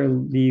rather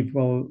leave,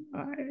 well,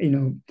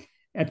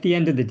 at the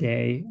end of the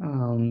day,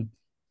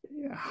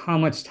 how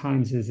much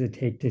time does it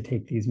take to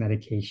take these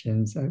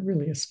medications?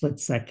 Really, a split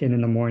second in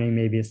the morning,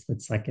 maybe a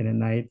split second at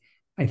night.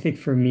 I think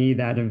for me,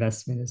 that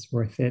investment is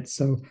worth it.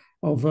 So,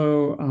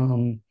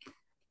 although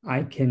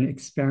I can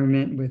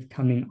experiment with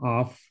coming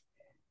off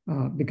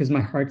because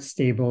my heart's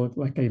stable,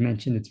 like I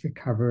mentioned, it's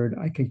recovered.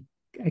 I can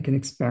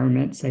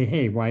experiment, say,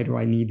 hey, why do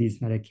I need these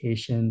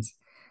medications?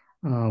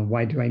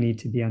 Why do I need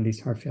to be on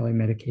these heart failure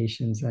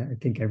medications? I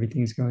think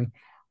everything's going.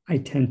 I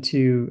tend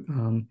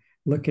to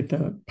look at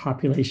the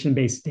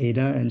population-based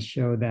data and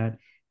show that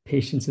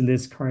patients in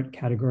this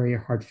category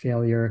of heart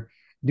failure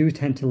do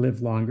tend to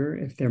live longer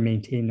if they're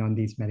maintained on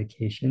these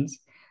medications.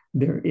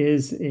 There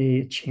is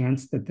a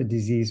chance that the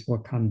disease will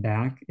come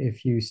back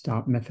if you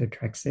stop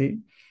methotrexate.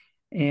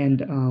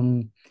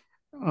 And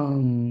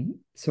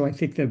so I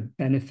think the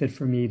benefit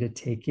for me to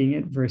taking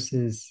it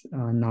versus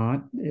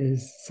not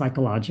is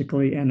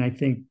psychologically and I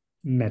think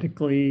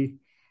medically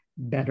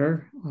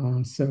better.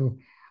 So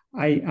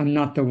I'm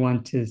not the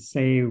one to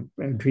say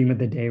a dream of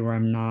the day where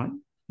I'm not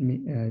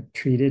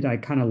treated. I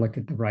kind of look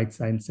at the right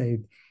side and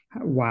say,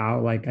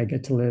 wow, like I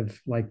get to live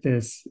like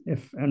this.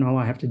 And all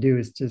I have to do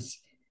is just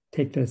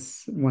take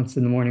this once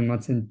in the morning,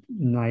 once in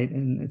the night,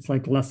 and it's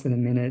like less than a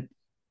minute.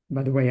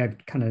 By the way,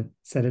 I've kind of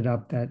set it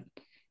up that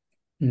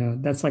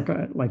that's like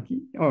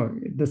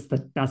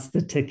that's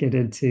the ticket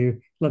into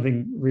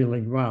living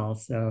really well.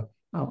 So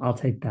I'll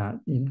take that.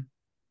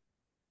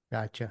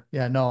 Gotcha.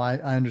 Yeah, no, I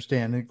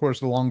understand. And of course,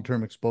 the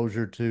long-term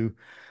exposure to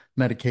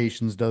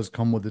medications does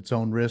come with its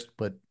own risk,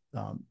 but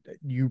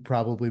you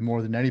probably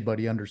more than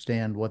anybody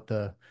understand what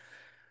the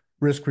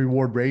risk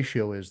reward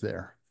ratio is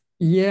there.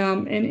 Yeah,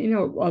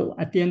 and well,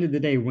 at the end of the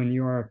day, when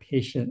you are a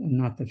patient and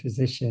not the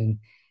physician,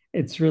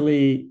 it's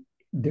really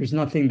there's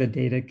nothing the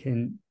data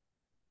can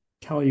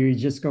tell you. You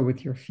just go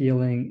with your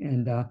feeling,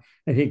 and I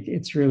think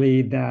it's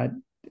really that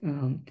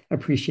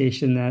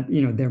appreciation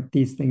that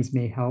these things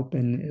may help,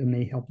 and it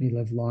may help me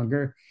live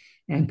longer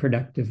and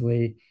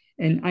productively.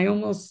 And I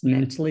almost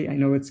mentally, I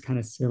know it's kind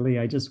of silly,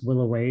 I just will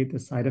away the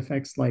side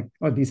effects, like,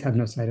 oh, these have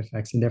no side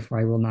effects, and therefore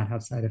I will not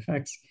have side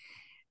effects.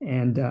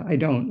 And I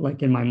don't,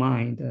 like, in my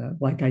mind,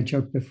 like I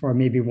joked before,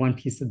 maybe one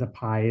piece of the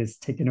pie is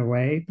taken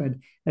away, but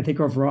I think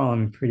overall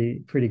I'm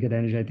pretty good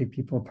energy. I think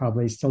people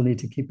probably still need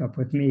to keep up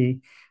with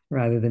me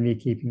rather than me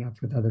keeping up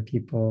with other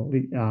people.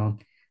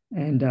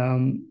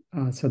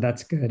 So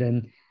that's good.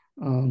 And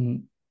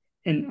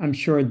I'm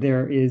sure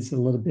there is a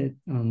little bit,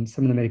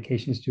 some of the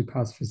medications do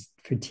cause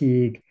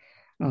fatigue,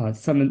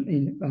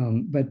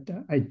 but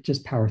I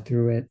just power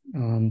through it.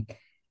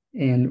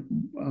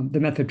 The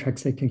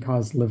methotrexate can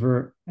cause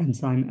liver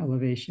enzyme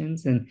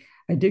elevations. And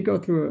I did go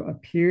through a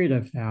period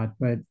of that,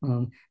 but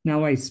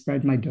now I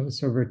spread my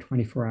dose over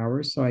 24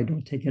 hours. So I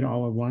don't take it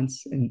all at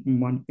once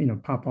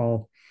and pop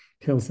all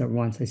pills at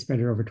once. I spread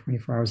it over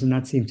 24 hours, and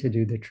that seemed to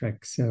do the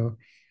trick. So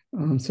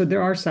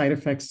there are side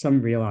effects,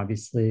 some real,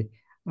 obviously,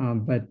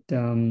 but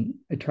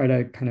I try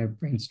to kind of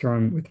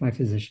brainstorm with my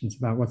physicians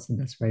about what's the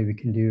best way we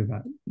can do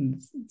about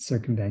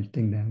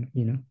circumventing them.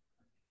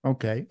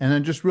 Okay. And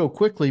then just real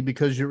quickly,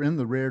 because you're in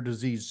the rare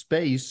disease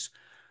space,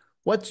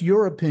 what's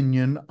your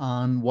opinion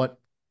on what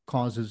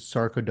causes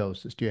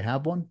sarcoidosis? Do you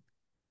have one?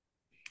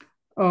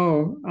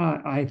 Oh,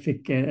 I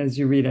think as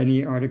you read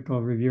any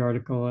review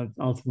article,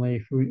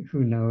 ultimately,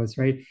 who knows,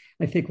 right?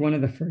 I think one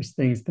of the first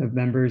things the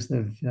members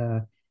of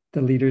the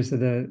leaders of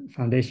the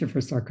Foundation for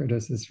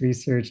Sarcoidosis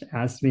Research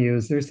asked me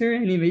was, is there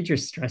any major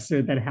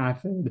stressor that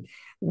happened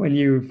when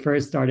you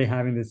first started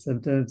having the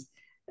symptoms?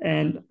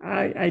 And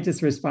I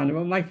just responded,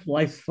 well, my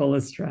life's full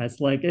of stress.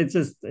 Like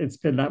it's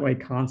been that way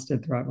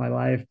constant throughout my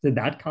life. Did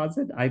that cause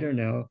it? I don't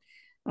know.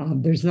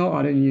 There's no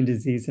autoimmune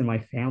disease in my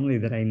family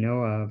that I know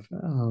of.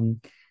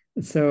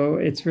 So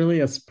it's really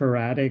a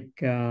sporadic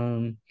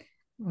kind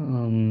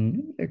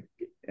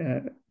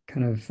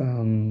of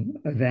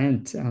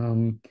event.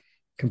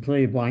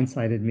 Completely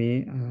blindsided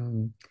me.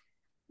 And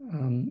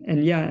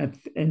yeah,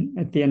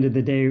 at the end of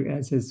the day,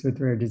 as is with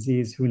rare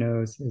disease, who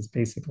knows is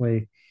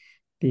basically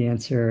the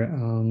answer.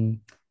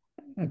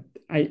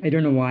 I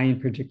don't know why in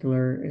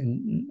particular,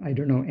 and I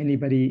don't know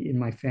anybody in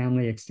my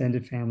family,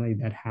 extended family,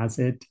 that has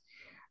it.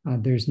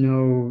 There's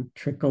no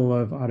trickle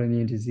of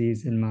autoimmune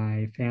disease in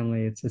my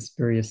family. It's a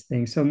spurious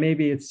thing. So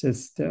maybe it's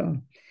just,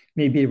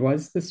 maybe it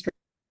was the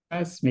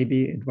stress,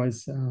 maybe it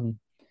was,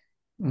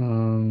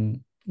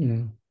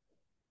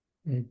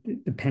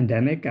 the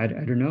pandemic. I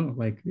don't know.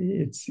 Like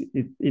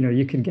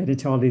you can get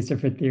into all these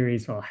different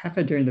theories. Well,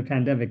 happened during the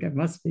pandemic. It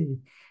must be,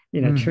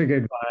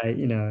 triggered by,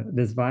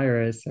 this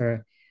virus.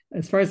 Or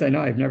as far as I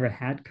know, I've never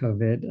had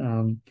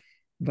COVID.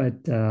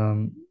 But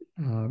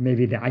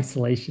maybe the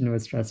isolation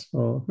was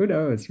stressful. Who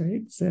knows,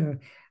 right? So,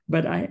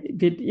 but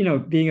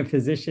being a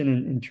physician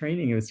and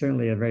training, it was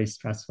certainly a very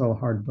stressful,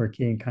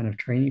 hardworking kind of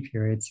training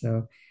period.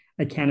 So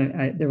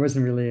there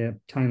wasn't really a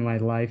time in my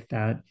life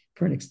that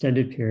for an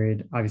extended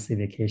period, obviously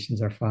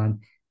vacations are fun,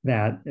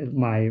 that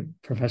my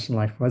professional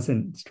life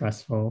wasn't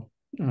stressful.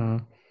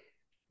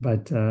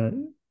 But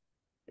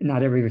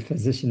not every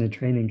physician in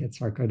training gets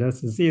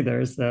sarcoidosis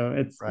either. So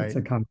it's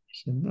a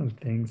combination of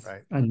things.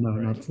 Right.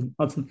 Unknown,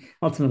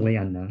 ultimately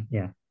unknown.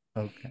 Yeah.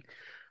 Okay.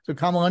 So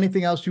Kamal,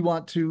 anything else you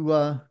want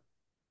to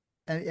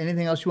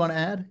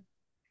add?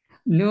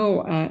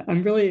 No,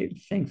 I'm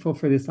really thankful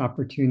for this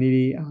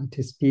opportunity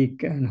to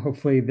speak, and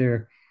hopefully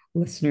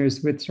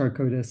listeners with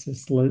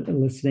sarcoidosis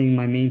listening,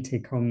 my main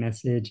take-home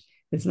message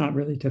is not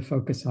really to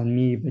focus on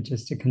me, but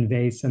just to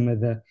convey some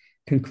of the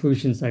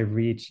conclusions I've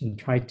reached and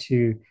try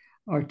to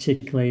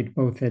articulate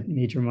both at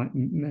major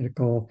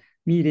medical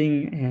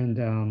meeting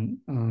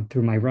and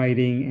through my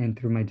writing and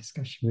through my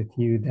discussion with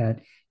you,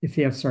 that if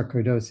you have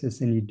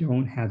sarcoidosis and you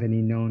don't have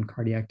any known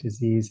cardiac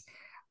disease,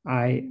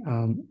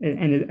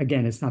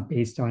 again, it's not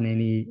based on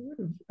any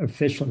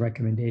official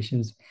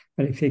recommendations,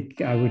 but I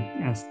think I would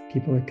ask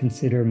people to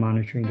consider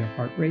monitoring their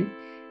heart rate,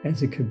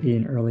 as it could be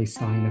an early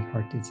sign of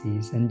heart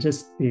disease, and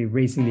just be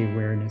raising the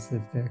awareness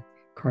of the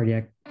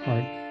cardiac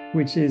part,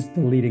 which is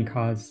the leading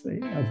cause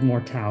of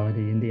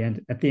mortality.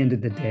 At the end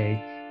of the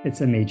day, it's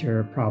a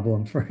major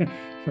problem for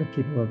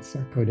people with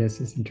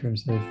sarcoidosis in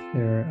terms of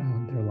their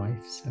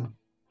life. So,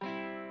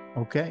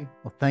 okay,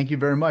 well, thank you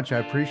very much. I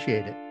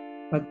appreciate it.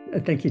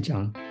 Thank you,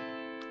 John.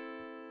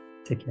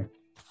 Take care.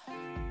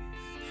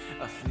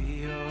 I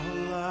feel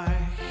like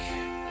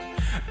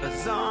a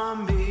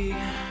zombie,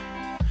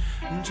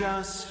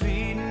 just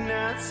feeding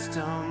and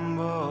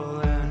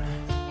stumbling.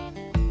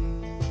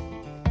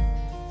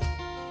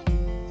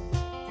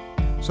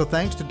 So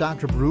thanks to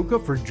Dr.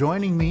 Bharucha for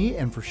joining me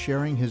and for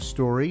sharing his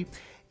story.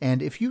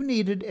 And if you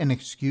needed an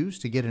excuse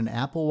to get an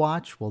Apple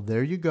Watch, well,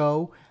 there you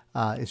go.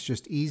 It's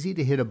just easy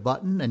to hit a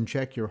button and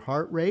check your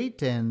heart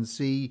rate and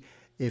see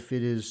if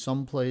it is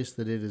someplace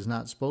that it is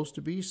not supposed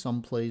to be,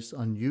 someplace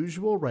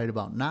unusual. Right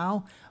about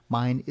now,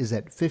 mine is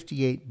at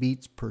 58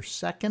 beats per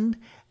second.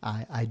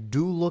 I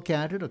do look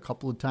at it a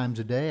couple of times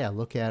a day. I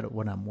look at it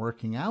when I'm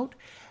working out.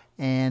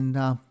 And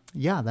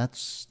yeah,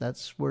 that's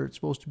where it's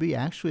supposed to be.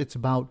 Actually,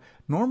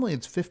 normally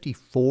it's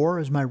 54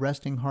 is my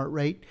resting heart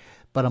rate,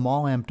 but I'm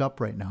all amped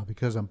up right now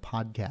because I'm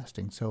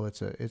podcasting. So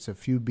it's a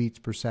few beats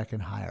per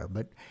second higher,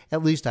 but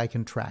at least I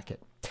can track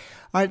it.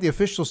 All right, the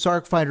official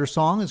Sarc Fighter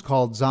song is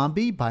called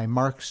Zombie by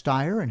Mark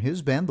Steyer and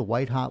his band, the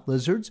White Hot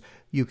Lizards.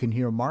 You can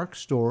hear Mark's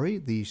story,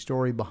 the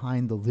story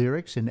behind the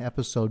lyrics, in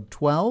episode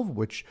 12,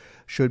 which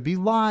should be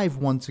live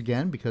once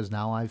again because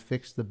now I've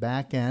fixed the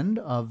back end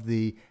of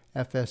the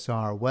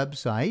FSR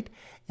website.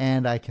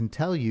 And I can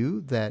tell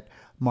you that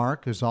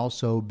Mark has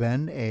also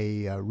been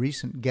a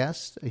recent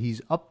guest.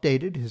 He's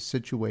updated his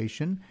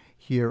situation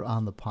here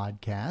on the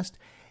podcast.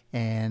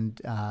 And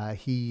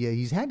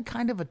he's had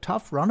kind of a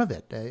tough run of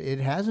it. It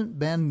hasn't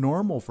been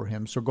normal for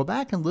him. So go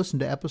back and listen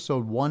to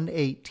episode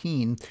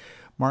 118,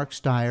 Mark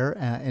Steyer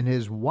and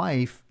his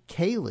wife,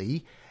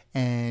 Kaylee.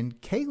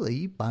 And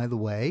Kaylee, by the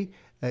way,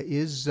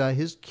 is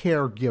his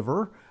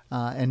caregiver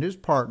and his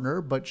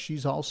partner, but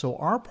she's also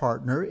our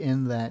partner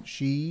in that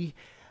she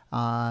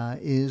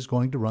is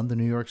going to run the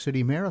New York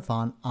City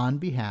Marathon on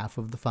behalf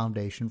of the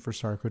Foundation for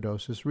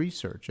Sarcoidosis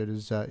Research.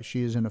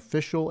 She is an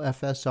official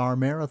FSR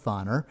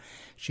marathoner.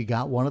 She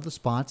got one of the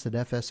spots that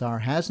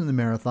FSR has in the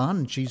marathon,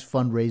 and she's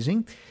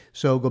fundraising.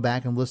 So go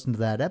back and listen to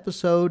that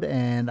episode,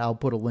 and I'll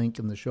put a link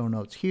in the show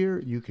notes here.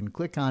 You can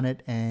click on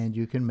it, and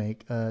you can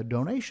make a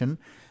donation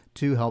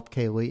to help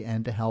Kaylee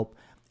and to help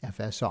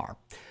FSR.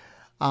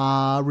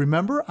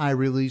 Remember, I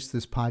release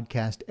this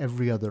podcast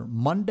every other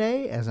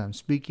Monday. As I'm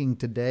speaking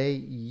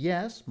today,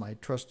 yes, my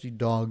trusty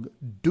dog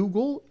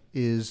Dougal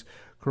is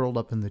curled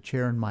up in the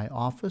chair in my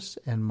office,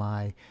 and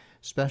my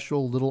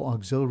special little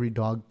auxiliary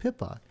dog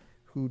Pippa,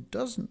 who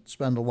doesn't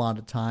spend a lot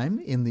of time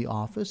in the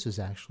office, is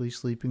actually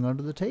sleeping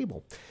under the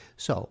table.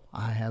 So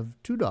I have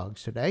two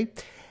dogs today.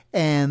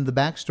 And the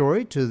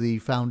backstory to the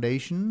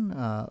foundation,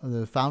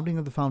 the founding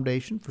of the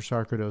Foundation for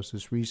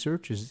Sarcoidosis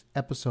Research is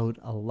episode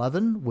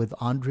 11 with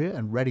Andrea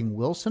and Redding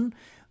Wilson.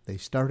 They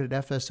started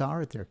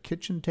FSR at their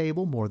kitchen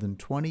table more than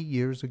 20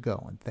 years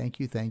ago. And thank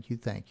you, thank you,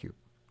 thank you.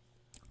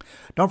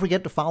 Don't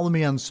forget to follow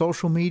me on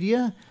social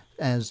media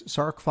as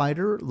Sarc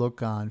Fighter.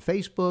 Look on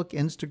Facebook,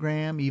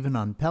 Instagram, even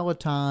on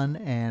Peloton.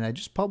 And I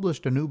just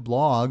published a new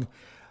blog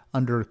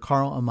under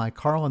my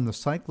Carl and the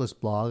Cyclist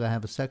blog. I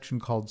have a section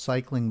called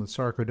Cycling with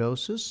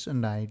Sarcoidosis,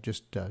 and I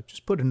just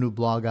put a new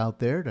blog out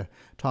there to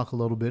talk a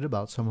little bit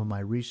about some of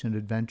my recent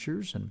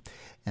adventures and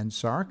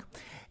Sarc.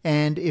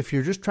 And if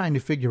you're just trying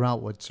to figure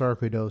out what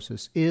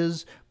sarcoidosis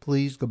is,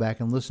 please go back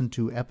and listen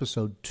to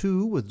episode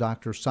 2 with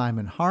Dr.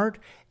 Simon Hart,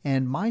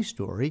 and my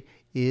story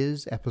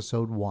is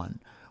episode 1.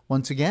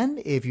 Once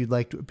again, if you'd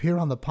like to appear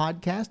on the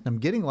podcast, I'm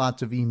getting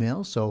lots of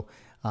emails, so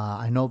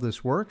I know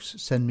this works.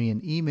 Send me an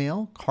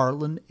email,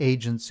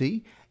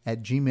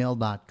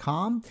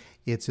 carlinagency@gmail.com.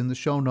 It's in the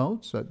show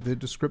notes, the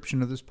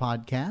description of this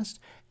podcast,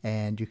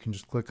 and you can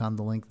just click on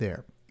the link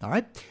there. All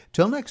right.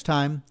 Till next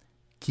time,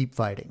 keep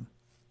fighting.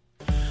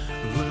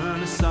 Learn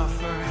to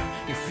suffer,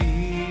 you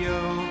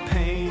feel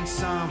pain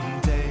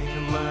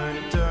someday. Learn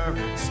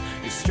endurance,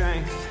 your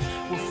strength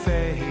will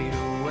fade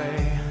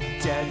away.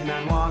 Dead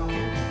man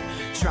walking,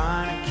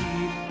 trying to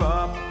keep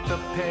up the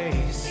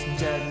pace.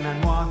 Dead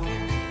man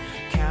walking,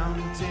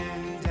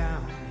 counting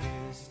down